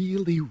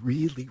really,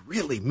 really,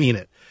 really mean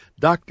it.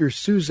 Dr.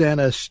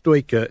 Susanna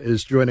Stojka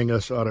is joining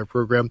us on our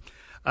program.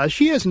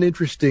 She has an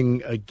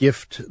interesting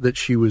gift that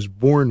she was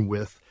born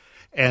with,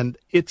 and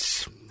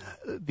it's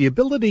the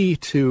ability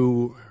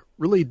to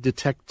really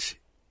detect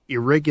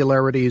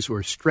irregularities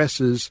or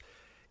stresses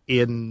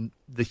in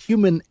the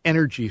human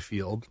energy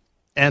field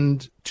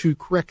and to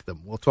correct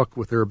them. We'll talk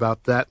with her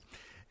about that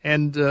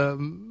and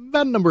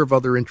about a number of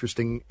other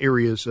interesting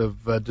areas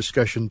of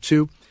discussion,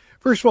 too.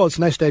 First of all, it's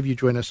nice to have you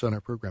join us on our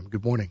program.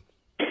 Good morning.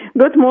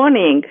 Good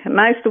morning.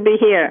 Nice to be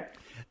here.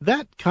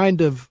 That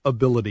kind of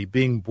ability,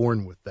 being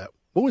born with that,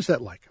 what was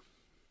that like?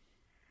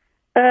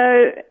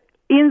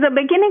 In the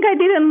beginning, I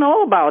didn't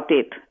know about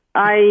it.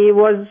 I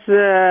was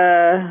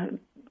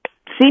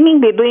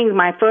seemingly doing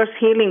my first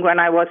healing when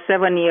I was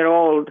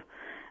 7-year-old.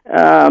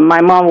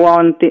 My mom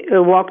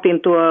walked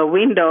into a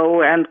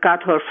window and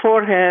cut her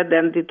forehead,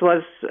 and it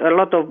was a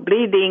lot of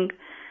bleeding.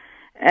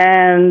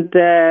 And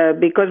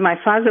because my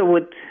father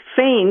would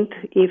faint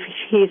if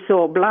he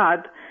saw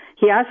blood,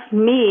 he asked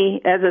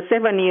me as a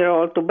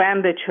 7-year-old to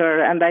bandage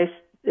her, and I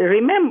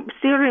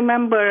still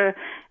remember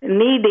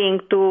needing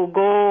to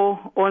go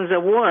on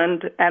the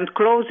wound and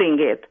closing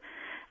it.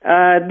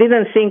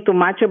 Didn't think too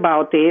much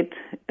about it.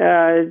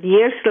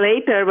 Years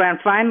later, when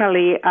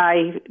finally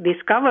I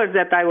discovered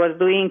that I was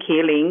doing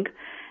healing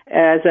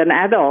as an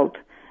adult,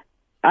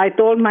 I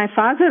told my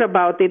father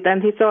about it,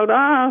 and he thought,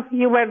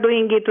 you were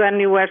doing it when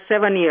you were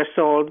 7 years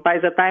old. By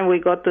the time we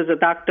got to the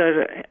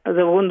doctor,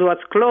 the wound was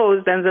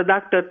closed, and the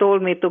doctor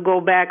told me to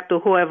go back to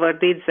whoever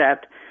did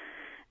that.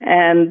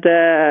 And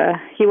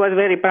he was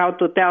very proud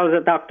to tell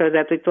the doctor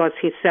that it was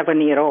his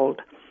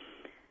 7-year-old.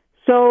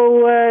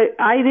 So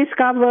I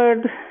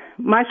discovered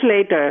much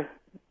later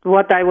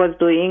what I was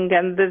doing,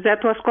 and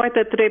that was quite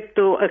a trip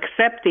to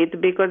accept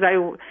it, because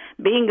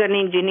being an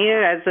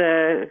engineer as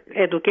a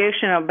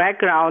educational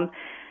background,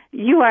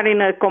 you are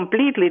in a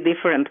completely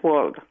different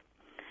world.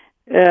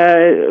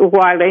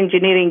 While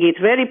engineering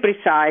is very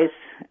precise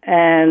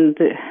and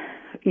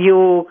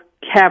you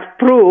have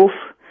proof,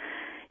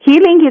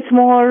 healing is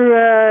more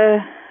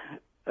a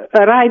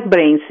right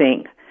brain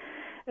thing.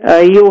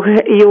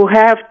 You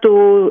have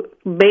to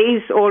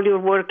base all your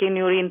work in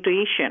your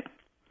intuition,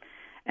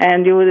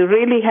 and you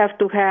really have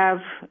to have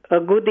a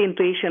good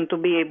intuition to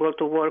be able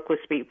to work with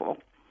people.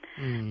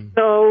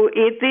 So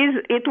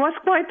it was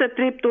quite a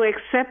trip to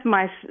accept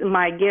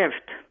my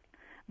gift,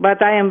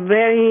 But I am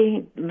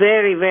very,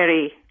 very,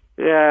 very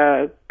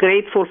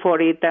grateful for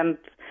it, and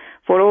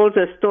for all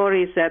the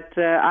stories that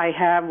I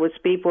have with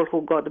people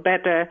who got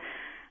better.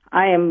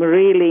 I am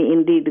really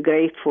indeed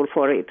grateful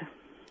for it.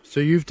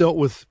 So you've dealt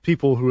with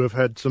people who have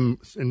had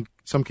in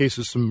some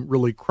cases, some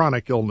really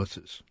chronic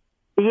illnesses.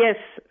 Yes.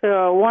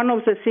 One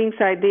of the things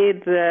I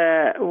did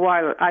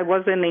while I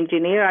was an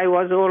engineer, I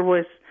was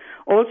always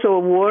also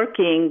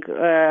working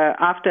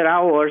after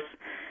hours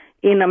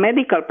in a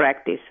medical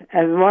practice.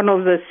 And one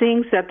of the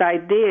things that I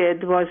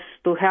did was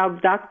to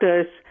help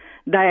doctors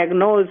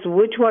diagnose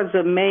which was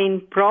the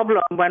main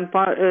problem when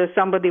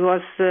somebody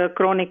was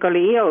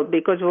chronically ill,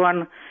 because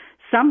when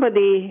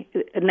somebody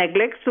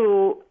neglects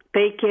to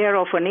take care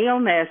of an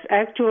illness,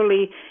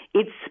 actually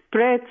it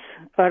spreads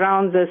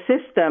around the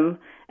system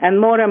and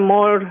more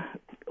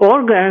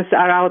organs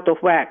are out of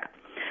whack.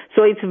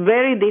 So it's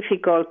very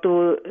difficult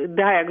to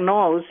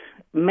diagnose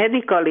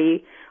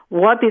medically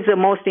what is the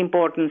most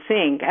important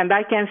thing. And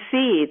I can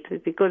see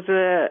it because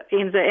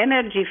in the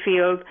energy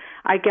field,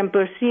 I can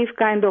perceive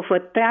kind of a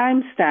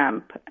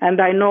timestamp, and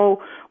I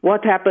know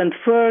what happened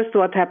first,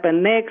 what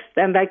happened next,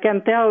 and I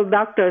can tell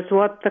doctors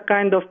what the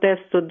kind of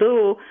test to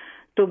do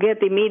to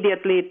get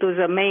immediately to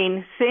the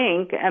main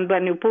thing. And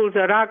when you pull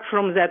the rug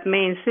from that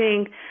main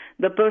thing,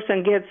 the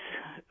person gets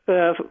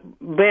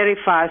very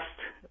fast,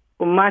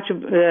 much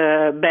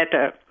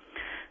better.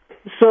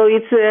 So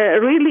it's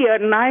really a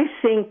nice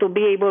thing to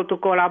be able to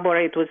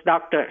collaborate with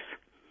doctors,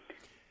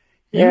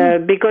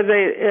 because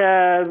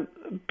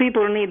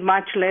people need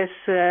much less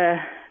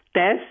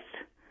tests.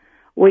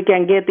 We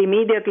can get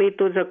immediately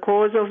to the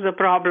cause of the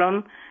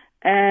problem,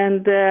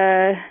 and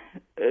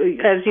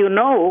as you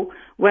know,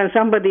 when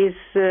somebody is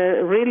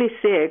really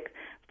sick,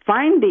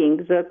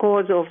 finding the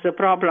cause of the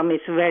problem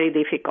is very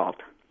difficult.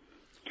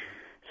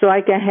 So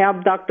I can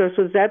help doctors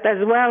with that,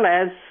 as well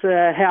as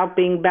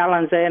helping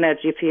balance the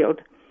energy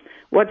field.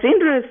 What's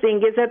interesting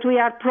is that we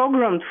are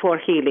programmed for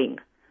healing.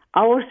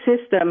 Our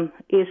system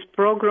is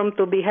programmed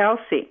to be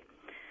healthy.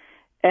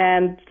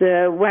 And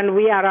when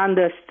we are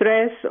under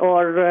stress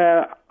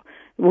or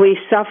we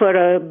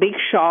suffer a big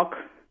shock,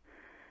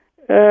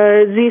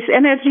 this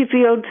energy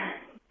field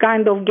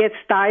kind of gets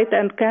tight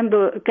and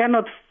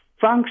cannot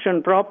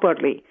function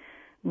properly.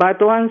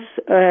 But once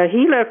a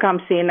healer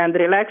comes in and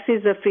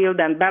relaxes the field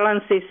and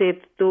balances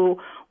it to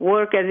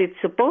work as it's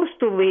supposed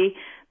to be,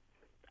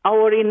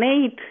 our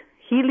innate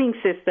healing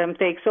system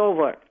takes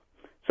over.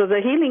 So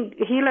the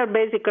healer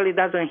basically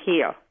doesn't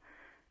heal.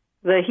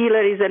 The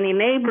healer is an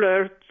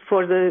enabler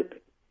for the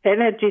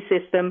energy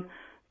system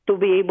to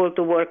be able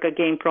to work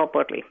again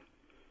properly.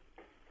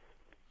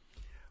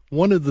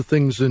 One of the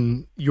things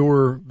in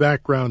your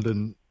background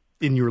and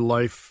in your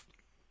life,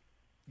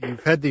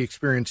 you've had the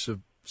experience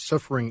of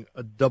suffering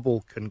a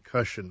double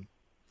concussion.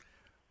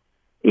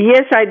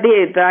 Yes, I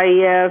did.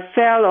 I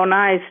fell on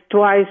ice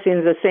twice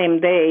in the same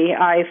day.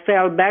 I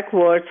fell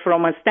backwards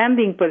from a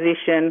standing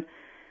position,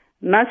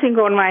 nothing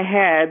on my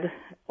head,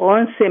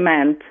 on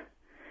cement.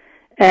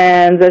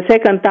 And the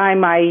second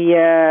time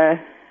I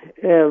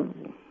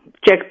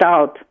checked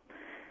out.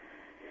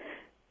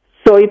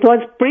 So it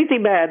was pretty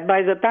bad.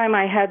 By the time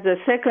I had the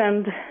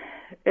second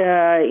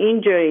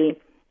injury,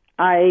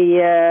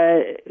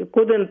 I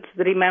couldn't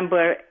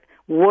remember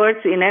words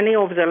in any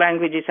of the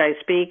languages I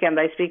speak, and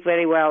I speak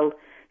very well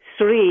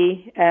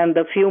 3 and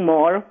a few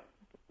more,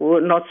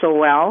 not so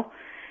well.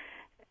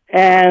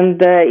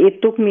 And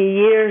it took me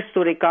years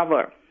to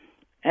recover.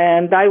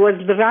 And I was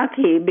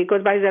lucky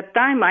because by that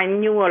time I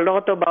knew a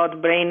lot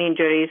about brain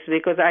injuries,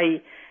 because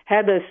I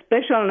had a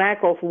special knack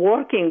of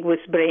working with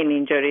brain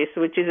injuries,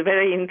 which is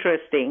very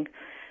interesting.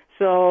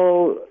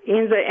 So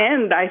in the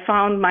end, I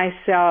found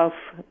myself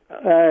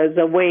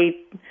the way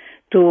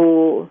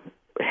to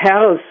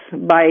health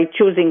by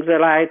choosing the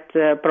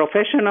right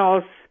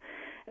professionals,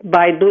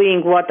 by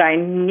doing what I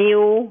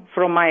knew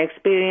from my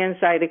experience.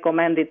 I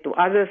recommended to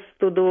others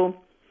to do.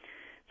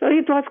 So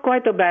it was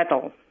quite a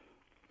battle.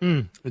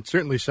 It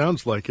certainly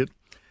sounds like it.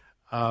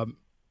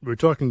 We're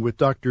talking with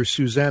Dr.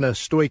 Susanna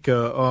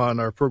Stojka on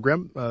our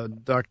program.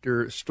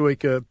 Dr.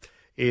 Stojka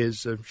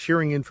is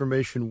sharing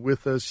information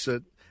with us.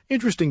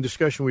 Interesting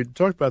discussion. We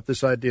talked about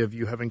this idea of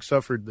you having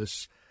suffered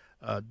this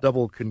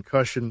double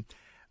concussion.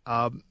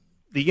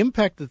 The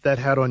impact that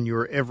had on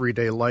your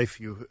everyday life,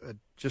 you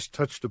just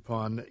touched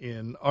upon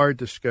in our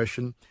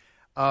discussion.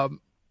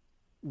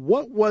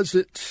 What was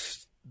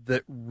it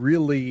that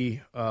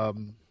really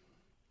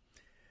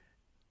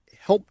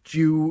helped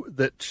you,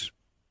 that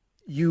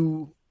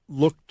you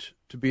looked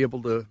to be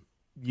able to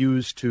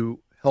use to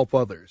help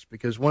others?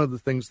 Because one of the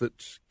things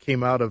that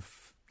came out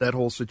of that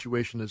whole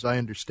situation, as I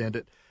understand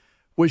it,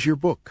 was your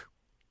book.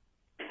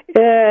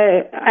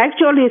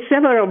 Actually,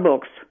 several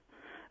books.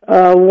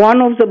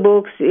 One of the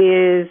books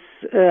is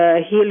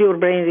Heal Your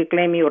Brain,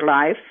 Reclaim Your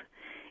Life,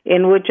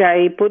 in which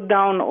I put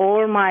down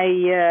all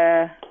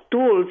my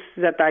tools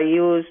that I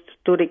used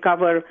to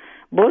recover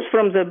both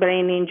from the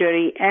brain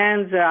injury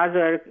and the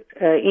other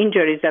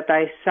injuries that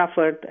I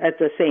suffered at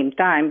the same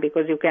time,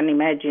 because you can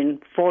imagine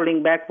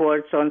falling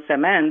backwards on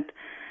cement.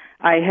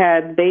 I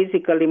had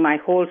basically my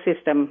whole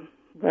system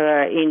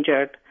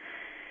injured.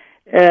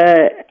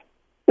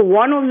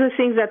 One of the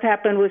things that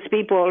happen with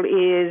people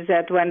is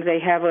that when they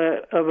have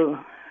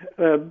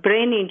a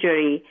brain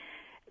injury,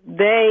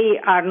 they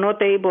are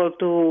not able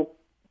to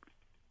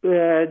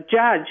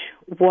judge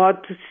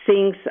what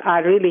things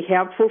are really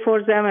helpful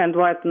for them and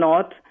what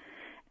not.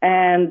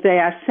 And they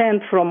are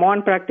sent from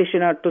one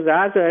practitioner to the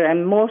other,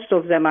 and most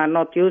of them are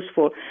not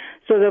useful.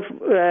 So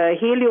the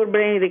Heal Your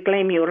Brain,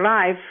 Reclaim Your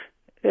Life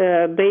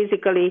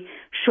basically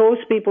shows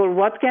people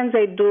what can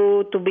they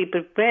do to be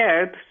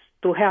prepared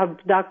to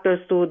help doctors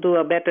to do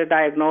a better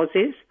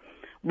diagnosis,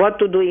 what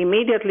to do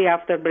immediately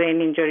after brain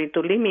injury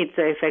to limit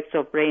the effects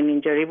of brain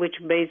injury, which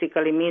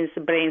basically means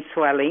brain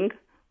swelling,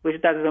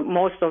 which does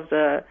most of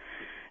the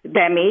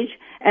damage,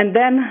 and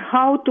then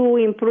how to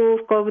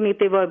improve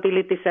cognitive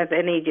abilities at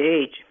any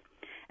age.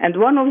 And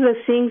one of the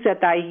things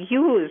that I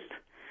used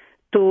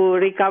to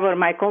recover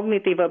my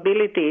cognitive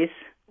abilities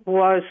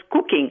was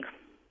cooking,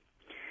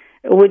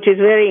 which is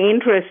very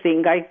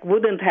interesting. I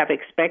wouldn't have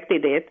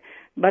expected it,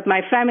 but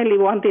my family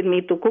wanted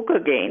me to cook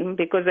again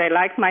because I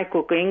liked my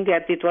cooking,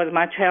 yet it was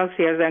much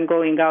healthier than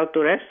going out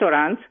to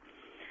restaurants.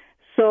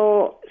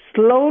 So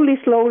slowly,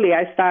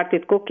 I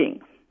started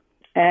cooking.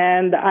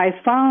 And I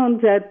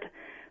found that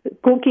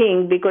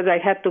cooking, because I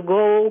had to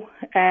go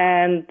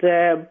and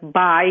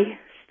buy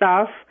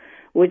stuff,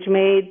 which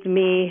made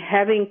me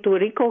having to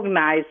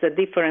recognize the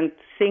different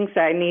things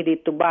I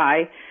needed to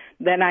buy,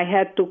 then I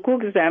had to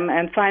cook them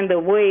and find a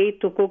way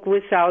to cook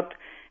without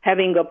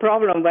having a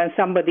problem when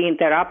somebody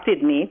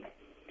interrupted me.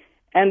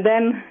 And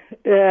then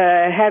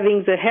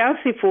having the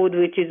healthy food,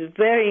 which is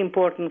very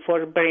important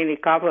for brain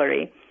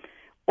recovery.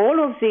 All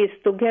of these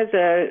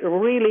together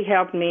really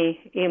helped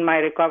me in my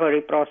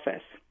recovery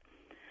process.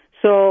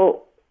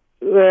 So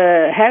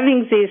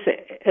having this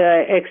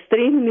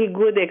extremely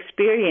good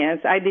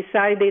experience, I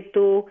decided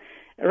to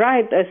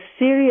write a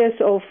series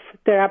of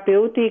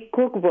therapeutic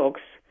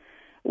cookbooks,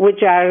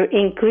 which are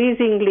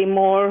increasingly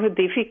more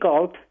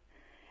difficult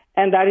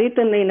and are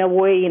written in a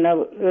way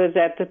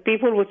that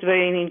people with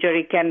brain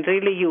injury can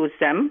really use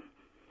them.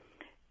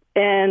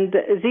 And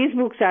these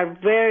books are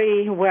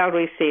very well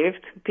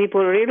received.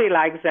 People really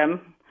like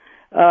them.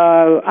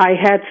 I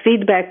had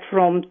feedback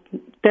from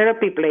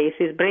therapy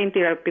places, brain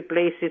therapy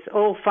places.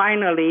 Oh,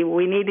 finally,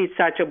 we needed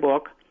such a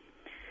book.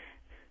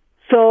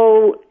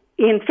 So,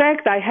 in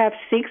fact, I have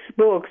 6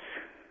 books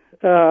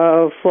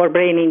for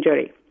brain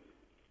injury.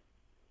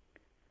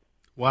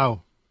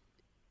 Wow.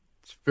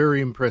 It's very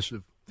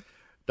impressive.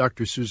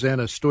 Dr.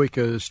 Susanna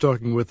Stojka is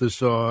talking with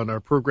us on our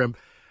program.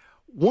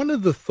 One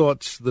of the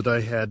thoughts that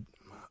I had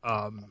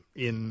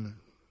in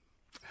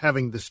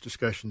having this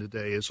discussion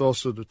today is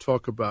also to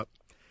talk about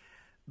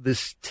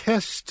this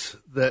test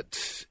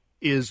that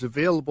is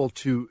available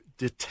to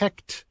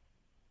detect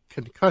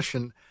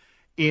concussion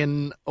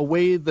in a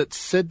way that's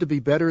said to be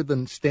better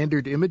than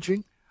standard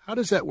imaging. How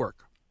does that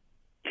work?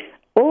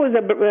 Oh,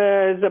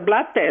 the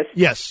blood test.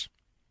 Yes.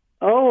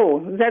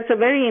 Oh, that's a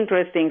very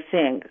interesting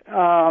thing.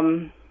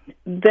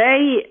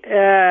 They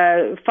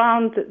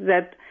found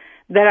that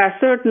there are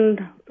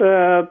certain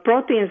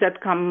proteins that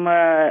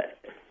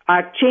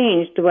are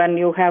changed when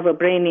you have a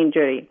brain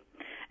injury.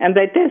 And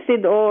they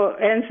tested all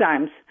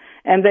enzymes,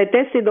 and they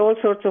tested all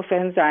sorts of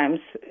enzymes.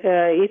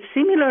 It's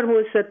similar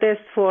with a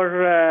test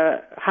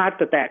for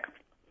heart attack.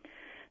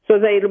 So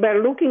they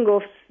were looking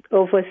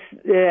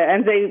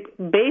and they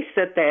based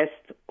the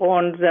test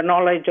on the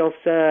knowledge of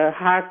the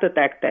heart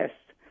attack test.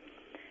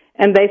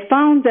 And they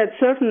found that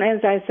certain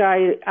enzymes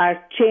are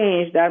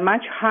changed, are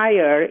much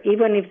higher,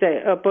 even if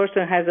a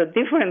person has a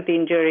different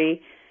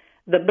injury.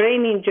 The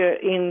brain injury,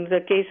 in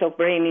the case of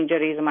brain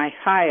injury, is much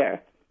higher.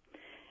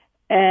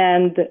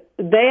 And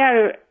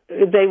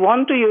they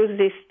want to use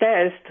this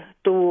test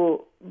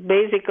to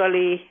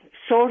basically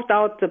sort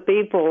out the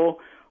people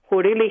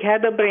who really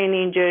had a brain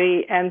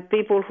injury and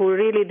people who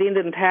really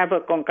didn't have a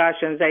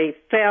concussion. They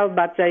fell,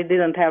 but they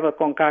didn't have a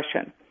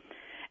concussion.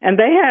 And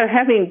they are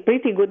having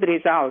pretty good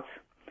results.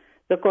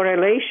 The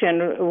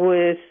correlation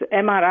with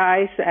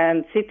MRIs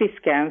and CT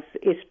scans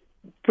is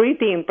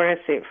pretty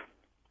impressive.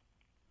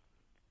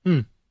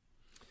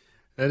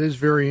 That is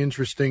very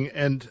interesting.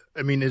 And,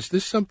 I mean, is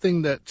this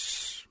something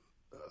that's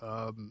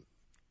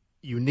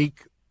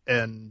unique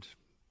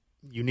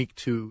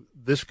to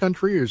this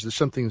country, or is this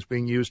something that's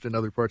being used in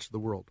other parts of the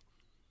world?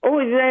 Oh,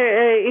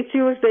 it's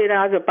used in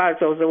other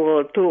parts of the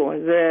world,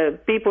 too. The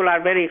people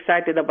are very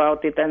excited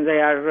about it, and they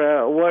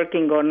are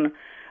working on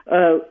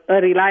a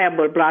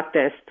reliable blood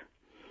test.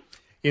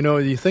 You know,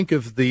 you think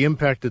of the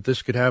impact that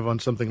this could have on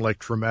something like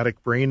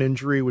traumatic brain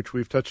injury, which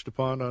we've touched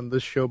upon on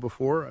this show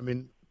before. I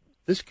mean,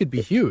 this could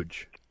be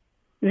huge.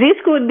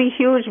 This could be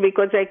huge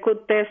because I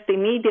could test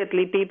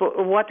immediately people.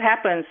 What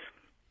happens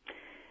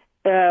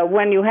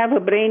when you have a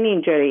brain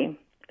injury?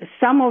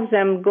 Some of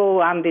them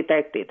go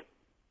undetected.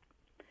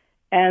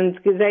 And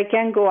they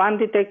can go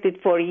undetected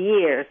for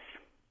years.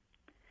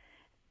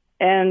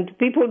 And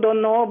people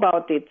don't know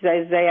about it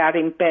as they are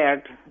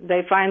impaired.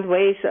 They find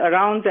ways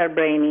around their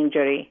brain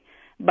injury.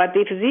 But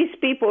if these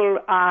people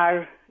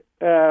are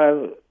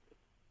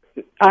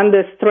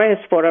under stress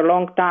for a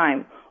long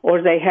time,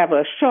 or they have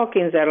a shock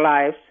in their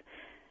lives,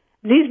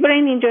 these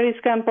brain injuries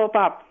can pop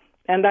up.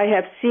 And I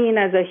have seen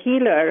as a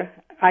healer,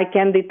 I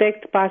can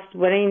detect past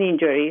brain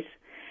injuries.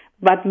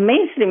 But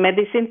mainstream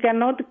medicine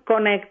cannot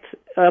connect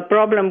a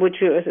problem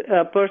which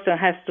a person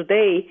has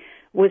today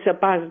with a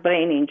past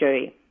brain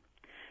injury.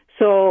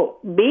 So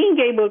being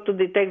able to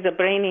detect the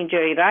brain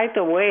injury right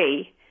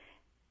away,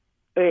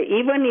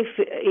 even if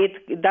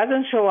it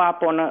doesn't show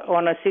up on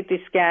a CT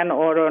scan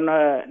or on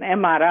an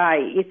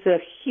MRI, it's a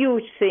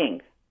huge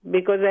thing,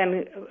 because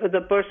then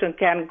the person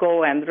can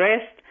go and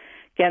rest,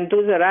 can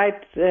do the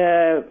right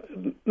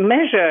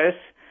measures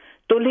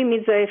to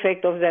limit the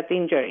effect of that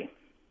injury.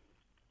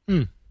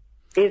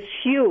 It's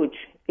huge.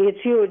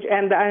 It's huge.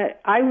 And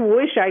I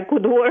wish I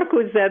could work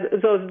with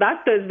those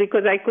doctors,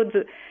 because I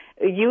could,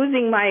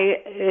 using my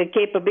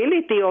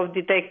capability of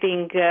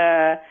detecting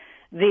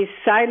these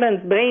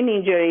silent brain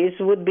injuries,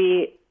 would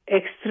be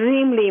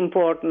extremely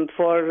important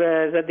for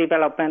the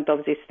development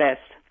of this test.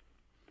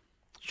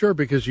 Sure,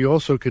 because you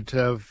also could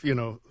have,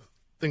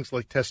 things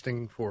like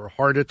testing for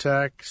heart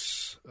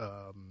attacks,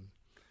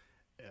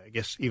 I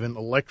guess even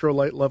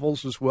electrolyte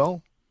levels as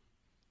well.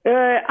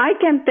 I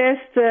can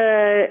test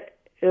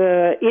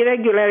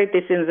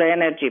irregularities in the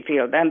energy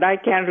field, and I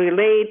can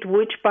relate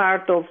which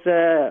part of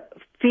the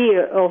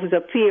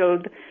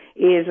field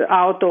is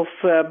out of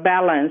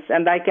balance,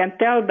 and I can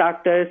tell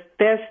doctors,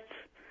 test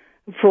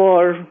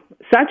for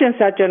such and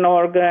such an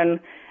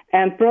organ,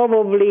 and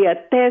probably a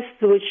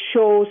test which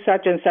shows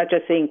such and such a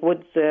thing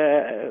would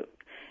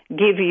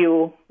give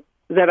you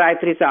the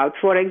right result.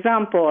 For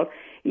example,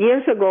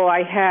 years ago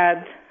I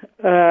had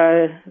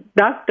a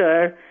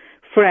doctor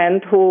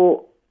friend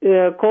who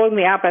called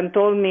me up and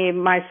told me,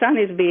 my son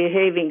is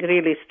behaving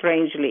really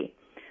strangely.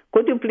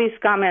 Could you please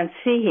come and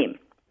see him?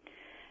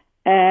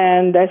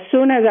 And as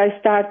soon as I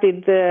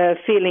started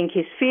feeling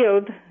his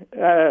field,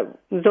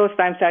 those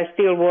times I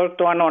still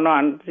worked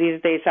one-on-one.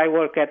 These days I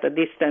work at a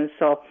distance.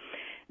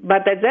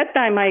 But at that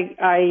time, I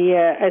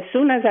as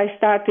soon as I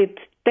started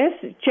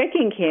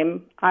checking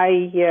him,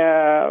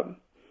 I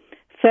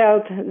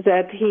felt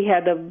that he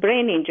had a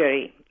brain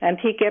injury, and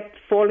he kept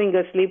falling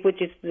asleep,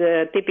 which is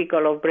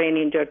typical of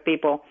brain-injured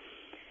people.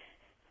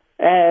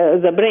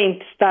 The brain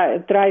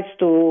tries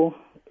to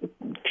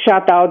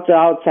shut out the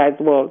outside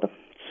world.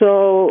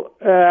 So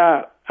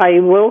I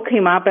woke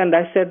him up and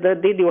I said,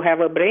 did you have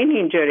a brain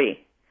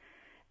injury?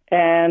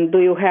 And do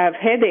you have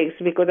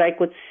headaches? Because I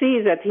could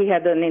see that he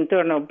had an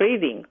internal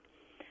bleeding.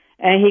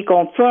 And he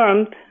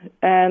confirmed,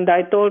 and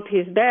I told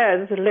his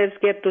dad, let's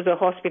get to the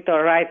hospital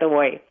right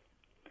away.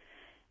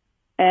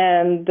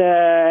 And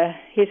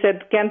he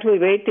said, can't we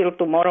wait till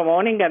tomorrow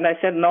morning? And I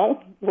said,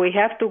 no, we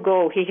have to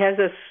go. He has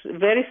a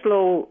very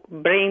slow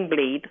brain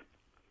bleed,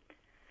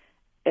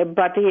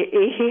 but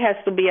he has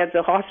to be at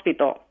the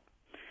hospital.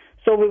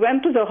 So we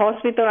went to the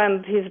hospital,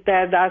 and his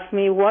dad asked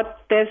me,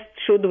 what test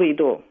should we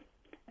do?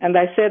 And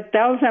I said,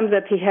 tell them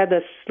that he had a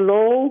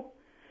slow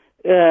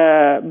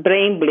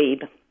brain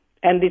bleed,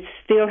 and it's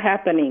still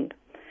happening.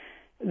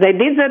 They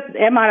did the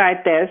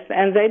MRI test,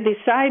 and they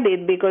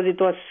decided, because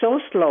it was so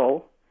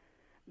slow,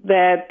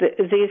 that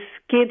this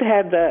kid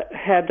had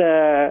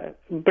a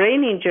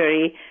brain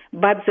injury,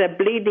 but the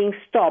bleeding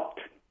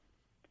stopped.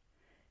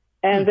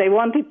 And they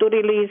wanted to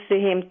release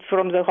him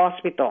from the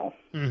hospital.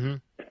 Mm-hmm.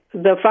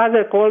 The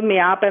father called me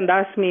up and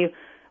asked me,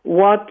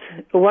 what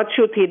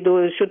should he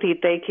do? Should he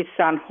take his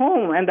son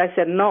home? And I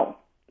said, no.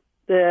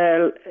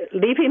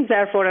 Leave him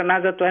there for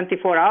another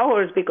 24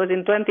 hours, because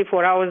in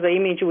 24 hours the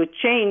image would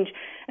change,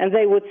 and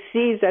they would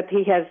see that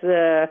he has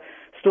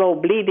slow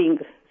bleeding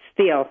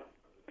still.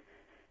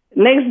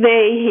 Next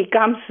day, he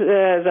comes,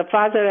 the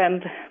father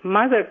and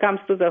mother comes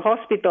to the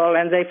hospital,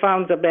 and they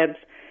found the beds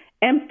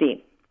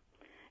empty.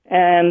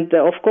 And,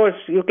 of course,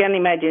 you can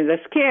imagine the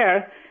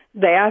scare.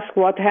 They asked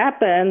what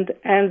happened,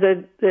 and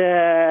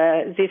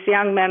this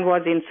young man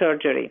was in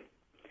surgery.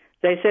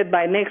 They said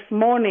by next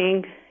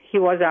morning he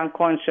was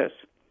unconscious.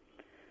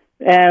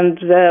 And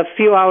a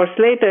few hours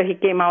later, he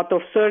came out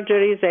of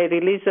surgery. They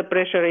released the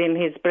pressure in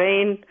his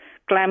brain,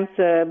 clamped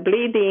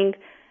bleeding,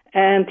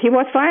 and he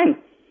was fine.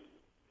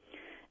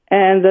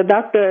 And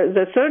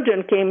the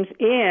surgeon came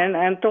in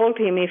and told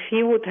him if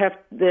he would have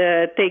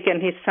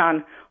taken his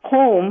son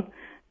home,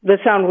 the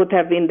son would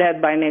have been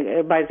dead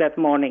by that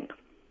morning.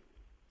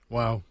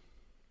 Wow.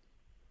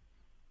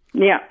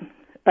 Yeah.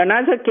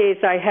 Another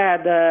case, I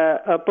had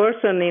a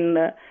person in,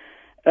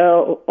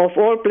 of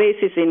all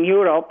places in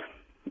Europe,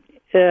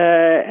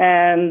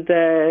 and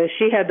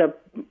she had a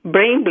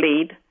brain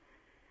bleed.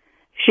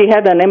 She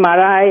had an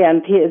MRI,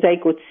 and they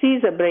could see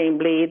the brain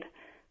bleed.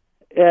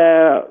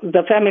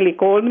 The family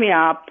called me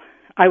up.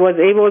 I was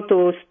able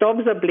to stop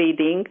the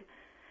bleeding,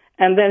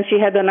 and then she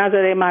had another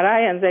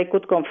MRI, and they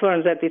could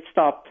confirm that it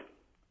stopped.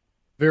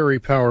 Very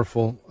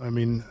powerful. I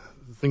mean,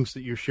 the things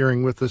that you're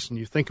sharing with us, and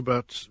you think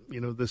about,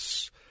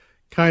 this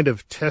kind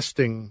of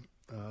testing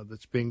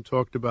that's being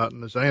talked about,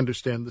 and as I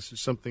understand, this is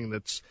something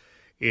that's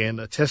in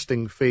a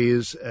testing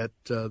phase at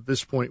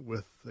this point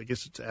with, I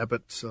guess it's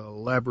Abbott's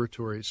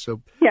laboratories.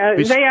 So yeah,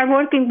 they are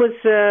working with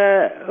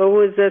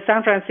the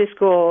San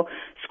Francisco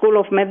School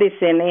of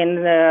Medicine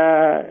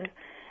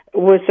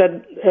with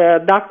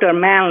Dr.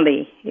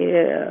 Manley.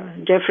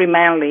 Jeffrey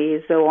Manley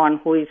is the one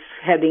who is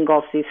heading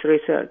off this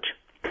research.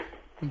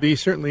 It'd be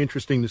certainly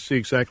interesting to see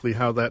exactly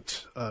how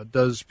that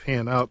does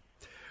pan out.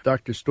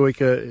 Dr.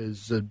 Stojka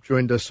has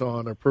joined us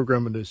on our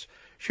program and is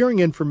sharing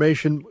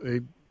information.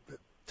 We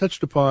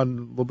touched upon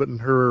a little bit in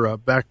her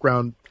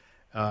background,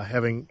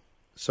 having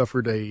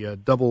suffered a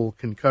double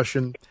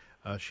concussion.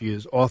 She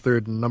has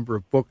authored a number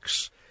of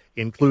books,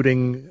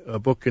 including a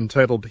book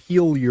entitled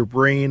Heal Your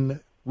Brain,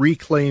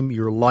 Reclaim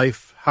Your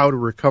Life, How to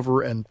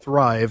Recover and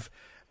Thrive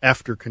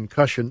After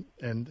Concussion.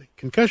 And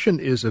concussion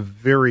is a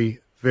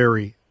very,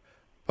 very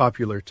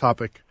popular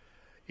topic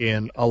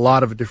in a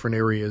lot of different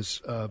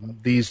areas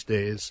these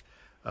days.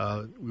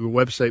 Your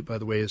website, by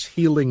the way, is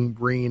Healing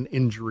Brain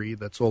Injury.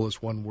 That's all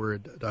is one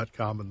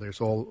word.com, and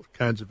there's all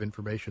kinds of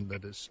information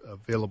that is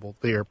available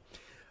there.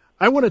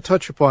 I want to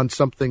touch upon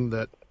something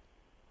that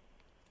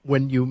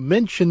when you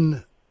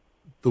mention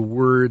the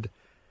word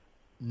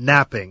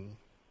napping,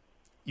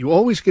 you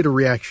always get a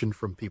reaction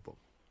from people.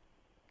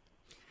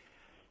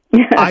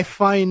 I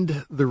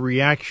find the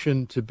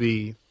reaction to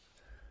be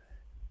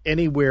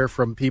anywhere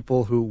from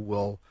people who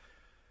will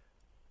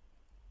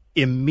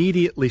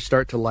immediately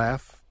start to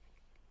laugh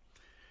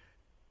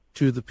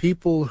to the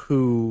people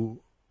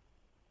who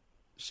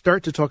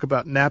start to talk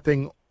about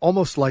napping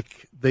almost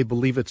like they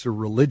believe it's a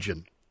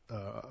religion.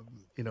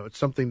 It's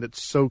something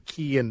that's so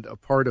key and a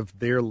part of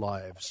their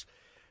lives.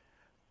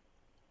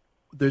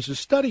 There's a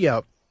study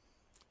out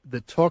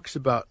that talks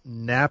about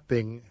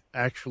napping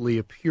actually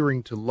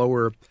appearing to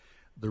lower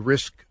the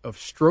risk of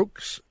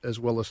strokes as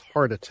well as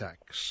heart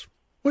attacks.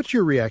 What's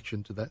your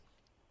reaction to that?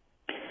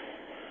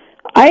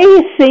 I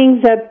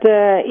think that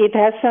it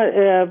has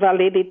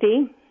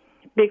validity,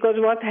 because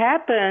what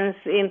happens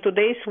in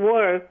today's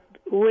work,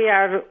 we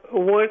are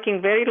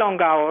working very long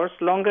hours,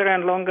 longer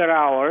and longer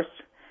hours.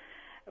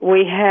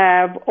 We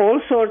have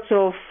all sorts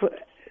of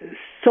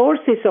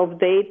sources of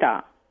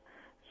data.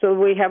 So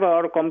we have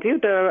our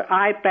computer,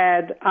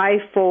 iPad,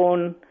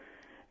 iPhone.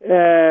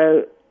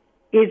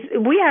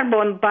 We are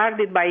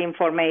bombarded by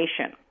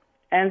information,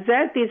 and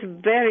that is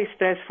very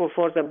stressful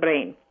for the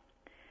brain.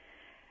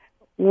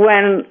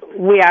 When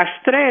we are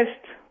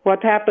stressed,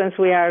 what happens?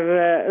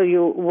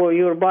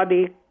 Your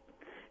body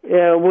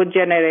would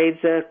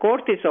generate the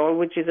cortisol,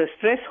 which is a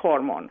stress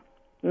hormone.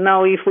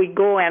 Now, if we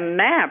go and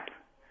nap,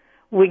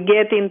 we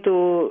get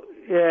into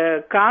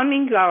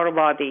calming our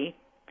body,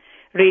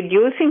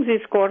 reducing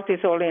this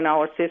cortisol in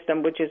our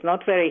system, which is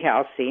not very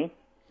healthy.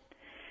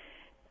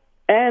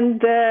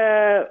 And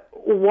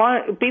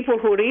people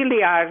who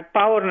really are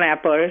power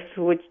nappers,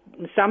 which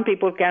some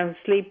people can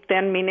sleep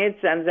 10 minutes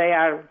and they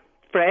are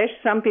fresh.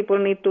 Some people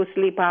need to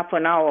sleep half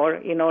an hour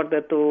in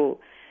order to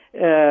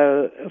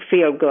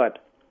feel good.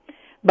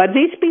 But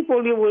these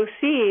people you will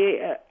see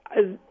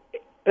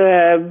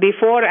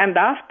before and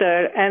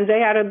after, and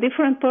they are a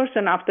different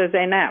person after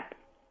they nap.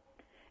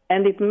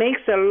 And it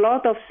makes a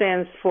lot of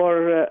sense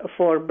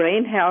for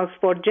brain health,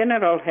 for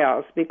general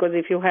health, because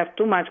if you have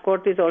too much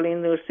cortisol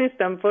in your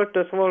system, first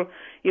of all,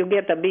 you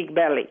get a big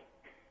belly.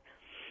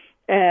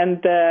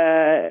 And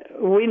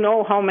we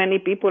know how many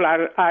people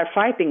are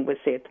fighting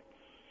with it.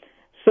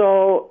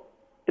 So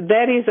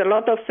there is a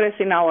lot of stress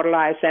in our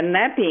lives, and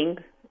napping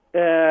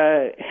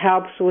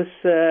helps with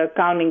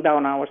calming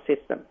down our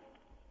system.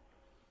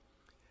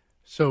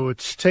 So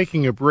it's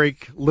taking a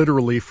break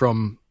literally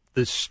from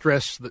the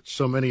stress that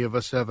so many of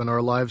us have in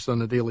our lives on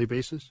a daily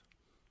basis?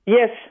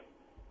 Yes.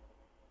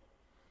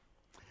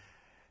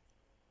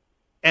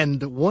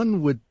 And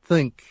one would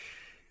think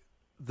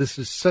this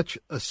is such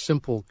a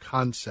simple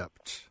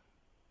concept.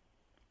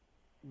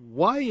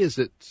 Why is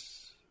it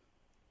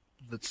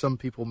that some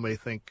people may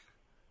think,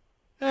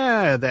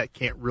 that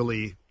can't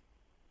really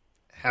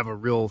have a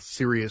real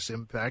serious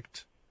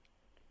impact?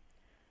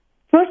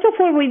 First of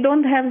all, we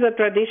don't have the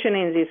tradition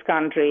in this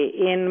country.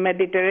 In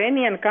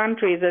Mediterranean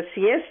countries, the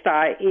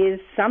siesta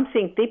is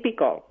something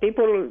typical.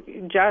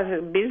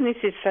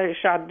 Businesses are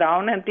shut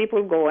down and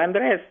people go and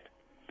rest.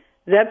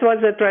 That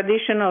was a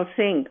traditional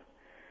thing.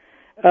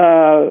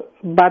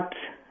 But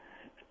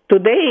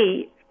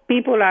today,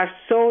 people are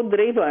so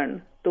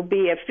driven to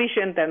be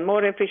efficient and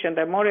more efficient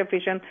and more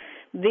efficient.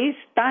 This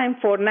time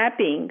for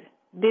napping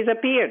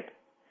disappeared.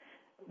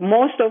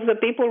 Most of the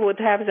people would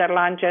have their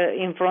lunch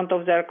in front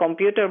of their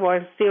computer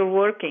while still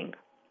working,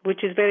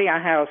 which is very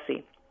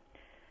unhealthy.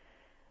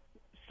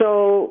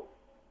 So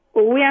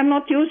we are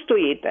not used to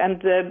it.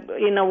 And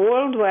in a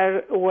world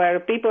where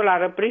people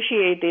are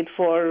appreciated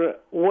for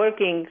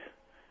working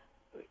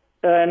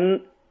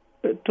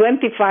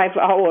 25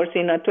 hours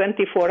in a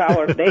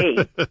 24-hour day,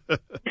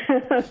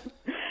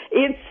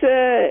 it's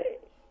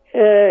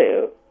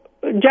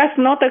just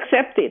not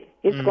accepted.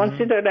 It's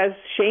considered as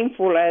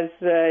shameful, as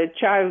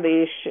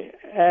childish,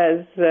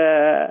 as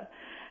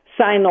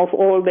sign of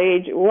old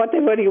age,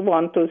 whatever you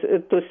want to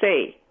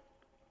say.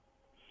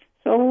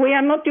 So we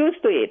are not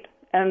used to it,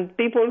 and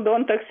people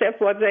don't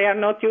accept what they are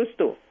not used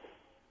to.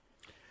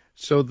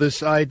 So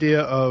this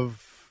idea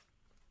of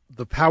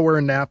the power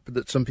nap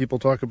that some people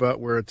talk about,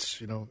 where it's,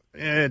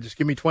 just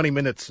give me 20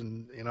 minutes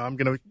and, I'm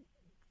going to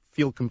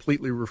feel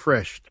completely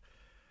refreshed.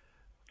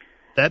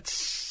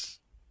 That's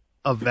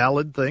a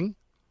valid thing?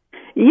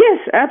 Yes,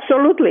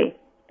 absolutely.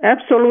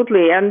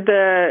 Absolutely. And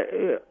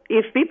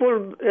if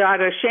people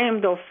are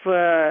ashamed of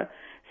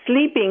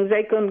sleeping,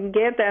 they can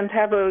get and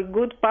have a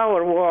good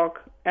power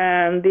walk,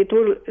 and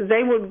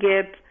they will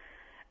get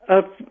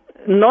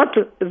not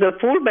the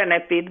full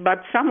benefit,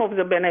 but some of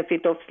the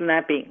benefit of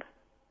napping.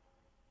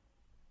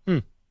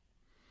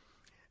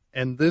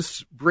 And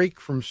this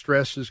break from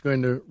stress is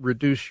going to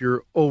reduce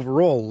your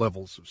overall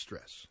levels of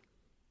stress.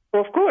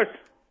 Of course.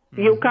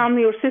 Mm-hmm. You calm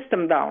your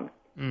system down.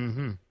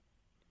 Mm-hmm.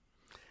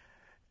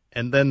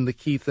 And then the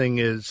key thing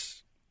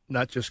is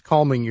not just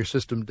calming your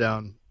system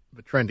down,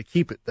 but trying to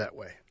keep it that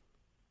way.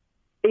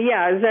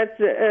 Yeah,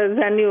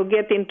 then you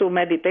get into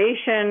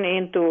meditation,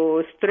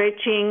 into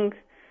stretching,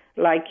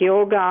 like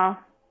yoga,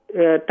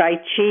 Tai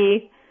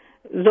Chi.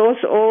 Those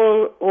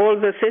all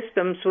the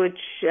systems which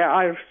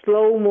are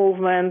slow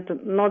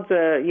movement, not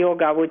the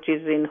yoga which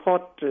is in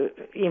hot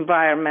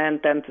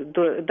environment and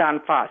done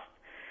fast.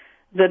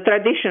 The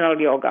traditional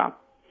yoga,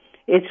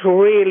 it's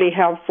really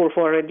helpful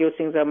for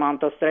reducing the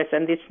amount of stress,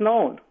 and it's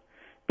known.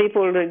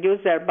 People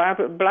reduce their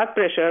blood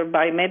pressure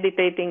by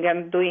meditating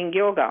and doing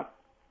yoga.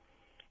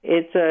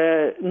 It's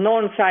a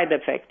known side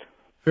effect.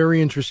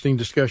 Very interesting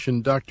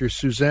discussion. Dr.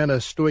 Susanna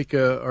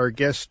Stojka, our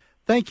guest.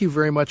 Thank you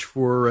very much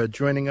for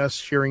joining us,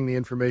 sharing the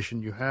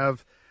information you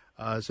have.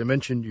 As I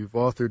mentioned, you've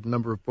authored a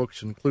number of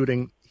books,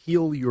 including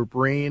Heal Your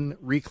Brain,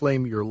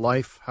 Reclaim Your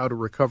Life, How to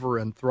Recover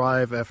and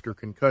Thrive After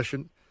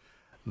Concussion.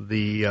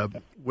 The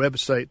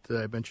website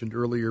that I mentioned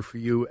earlier for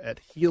you at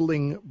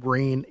Healing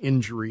Brain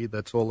Injury,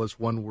 that's all as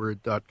one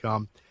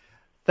word.com.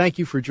 Thank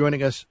you for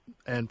joining us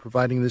and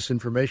providing this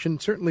information.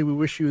 Certainly we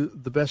wish you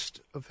the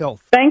best of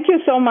health. Thank you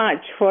so much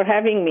for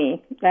having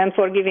me and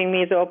for giving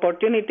me the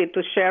opportunity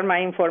to share my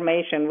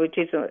information, which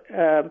is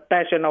a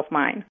passion of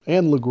mine.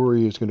 Ann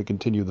Liguori is going to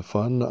continue the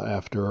fun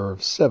after our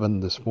 7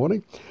 this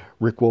morning.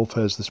 Rick Wolf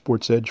has the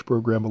Sports Edge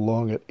program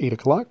along at 8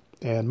 o'clock,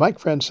 and Mike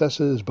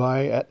Francesa is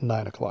by at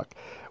 9 o'clock.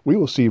 We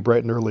will see you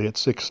bright and early at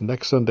 6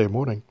 next Sunday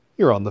morning.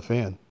 You're on The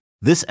Fan.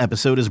 This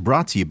episode is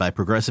brought to you by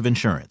Progressive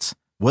Insurance.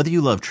 Whether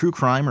you love true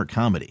crime or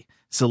comedy,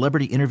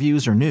 celebrity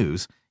interviews or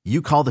news,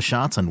 you call the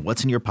shots on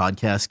what's in your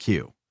podcast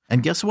queue.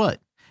 And guess what?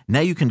 Now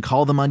you can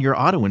call them on your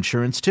auto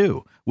insurance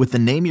too with the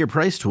Name Your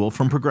Price tool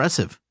from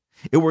Progressive.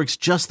 It works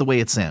just the way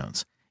it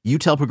sounds. You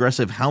tell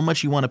Progressive how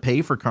much you want to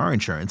pay for car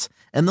insurance,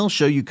 and they'll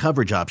show you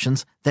coverage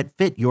options that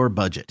fit your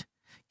budget.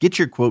 Get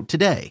your quote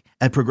today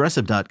at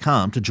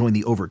Progressive.com to join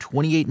the over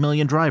 28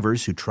 million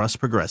drivers who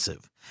trust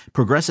Progressive.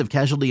 Progressive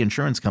Casualty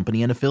Insurance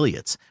Company and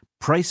Affiliates.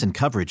 Price and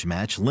coverage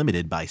match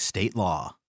limited by state law.